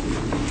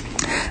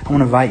 I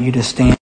want to invite you to stand.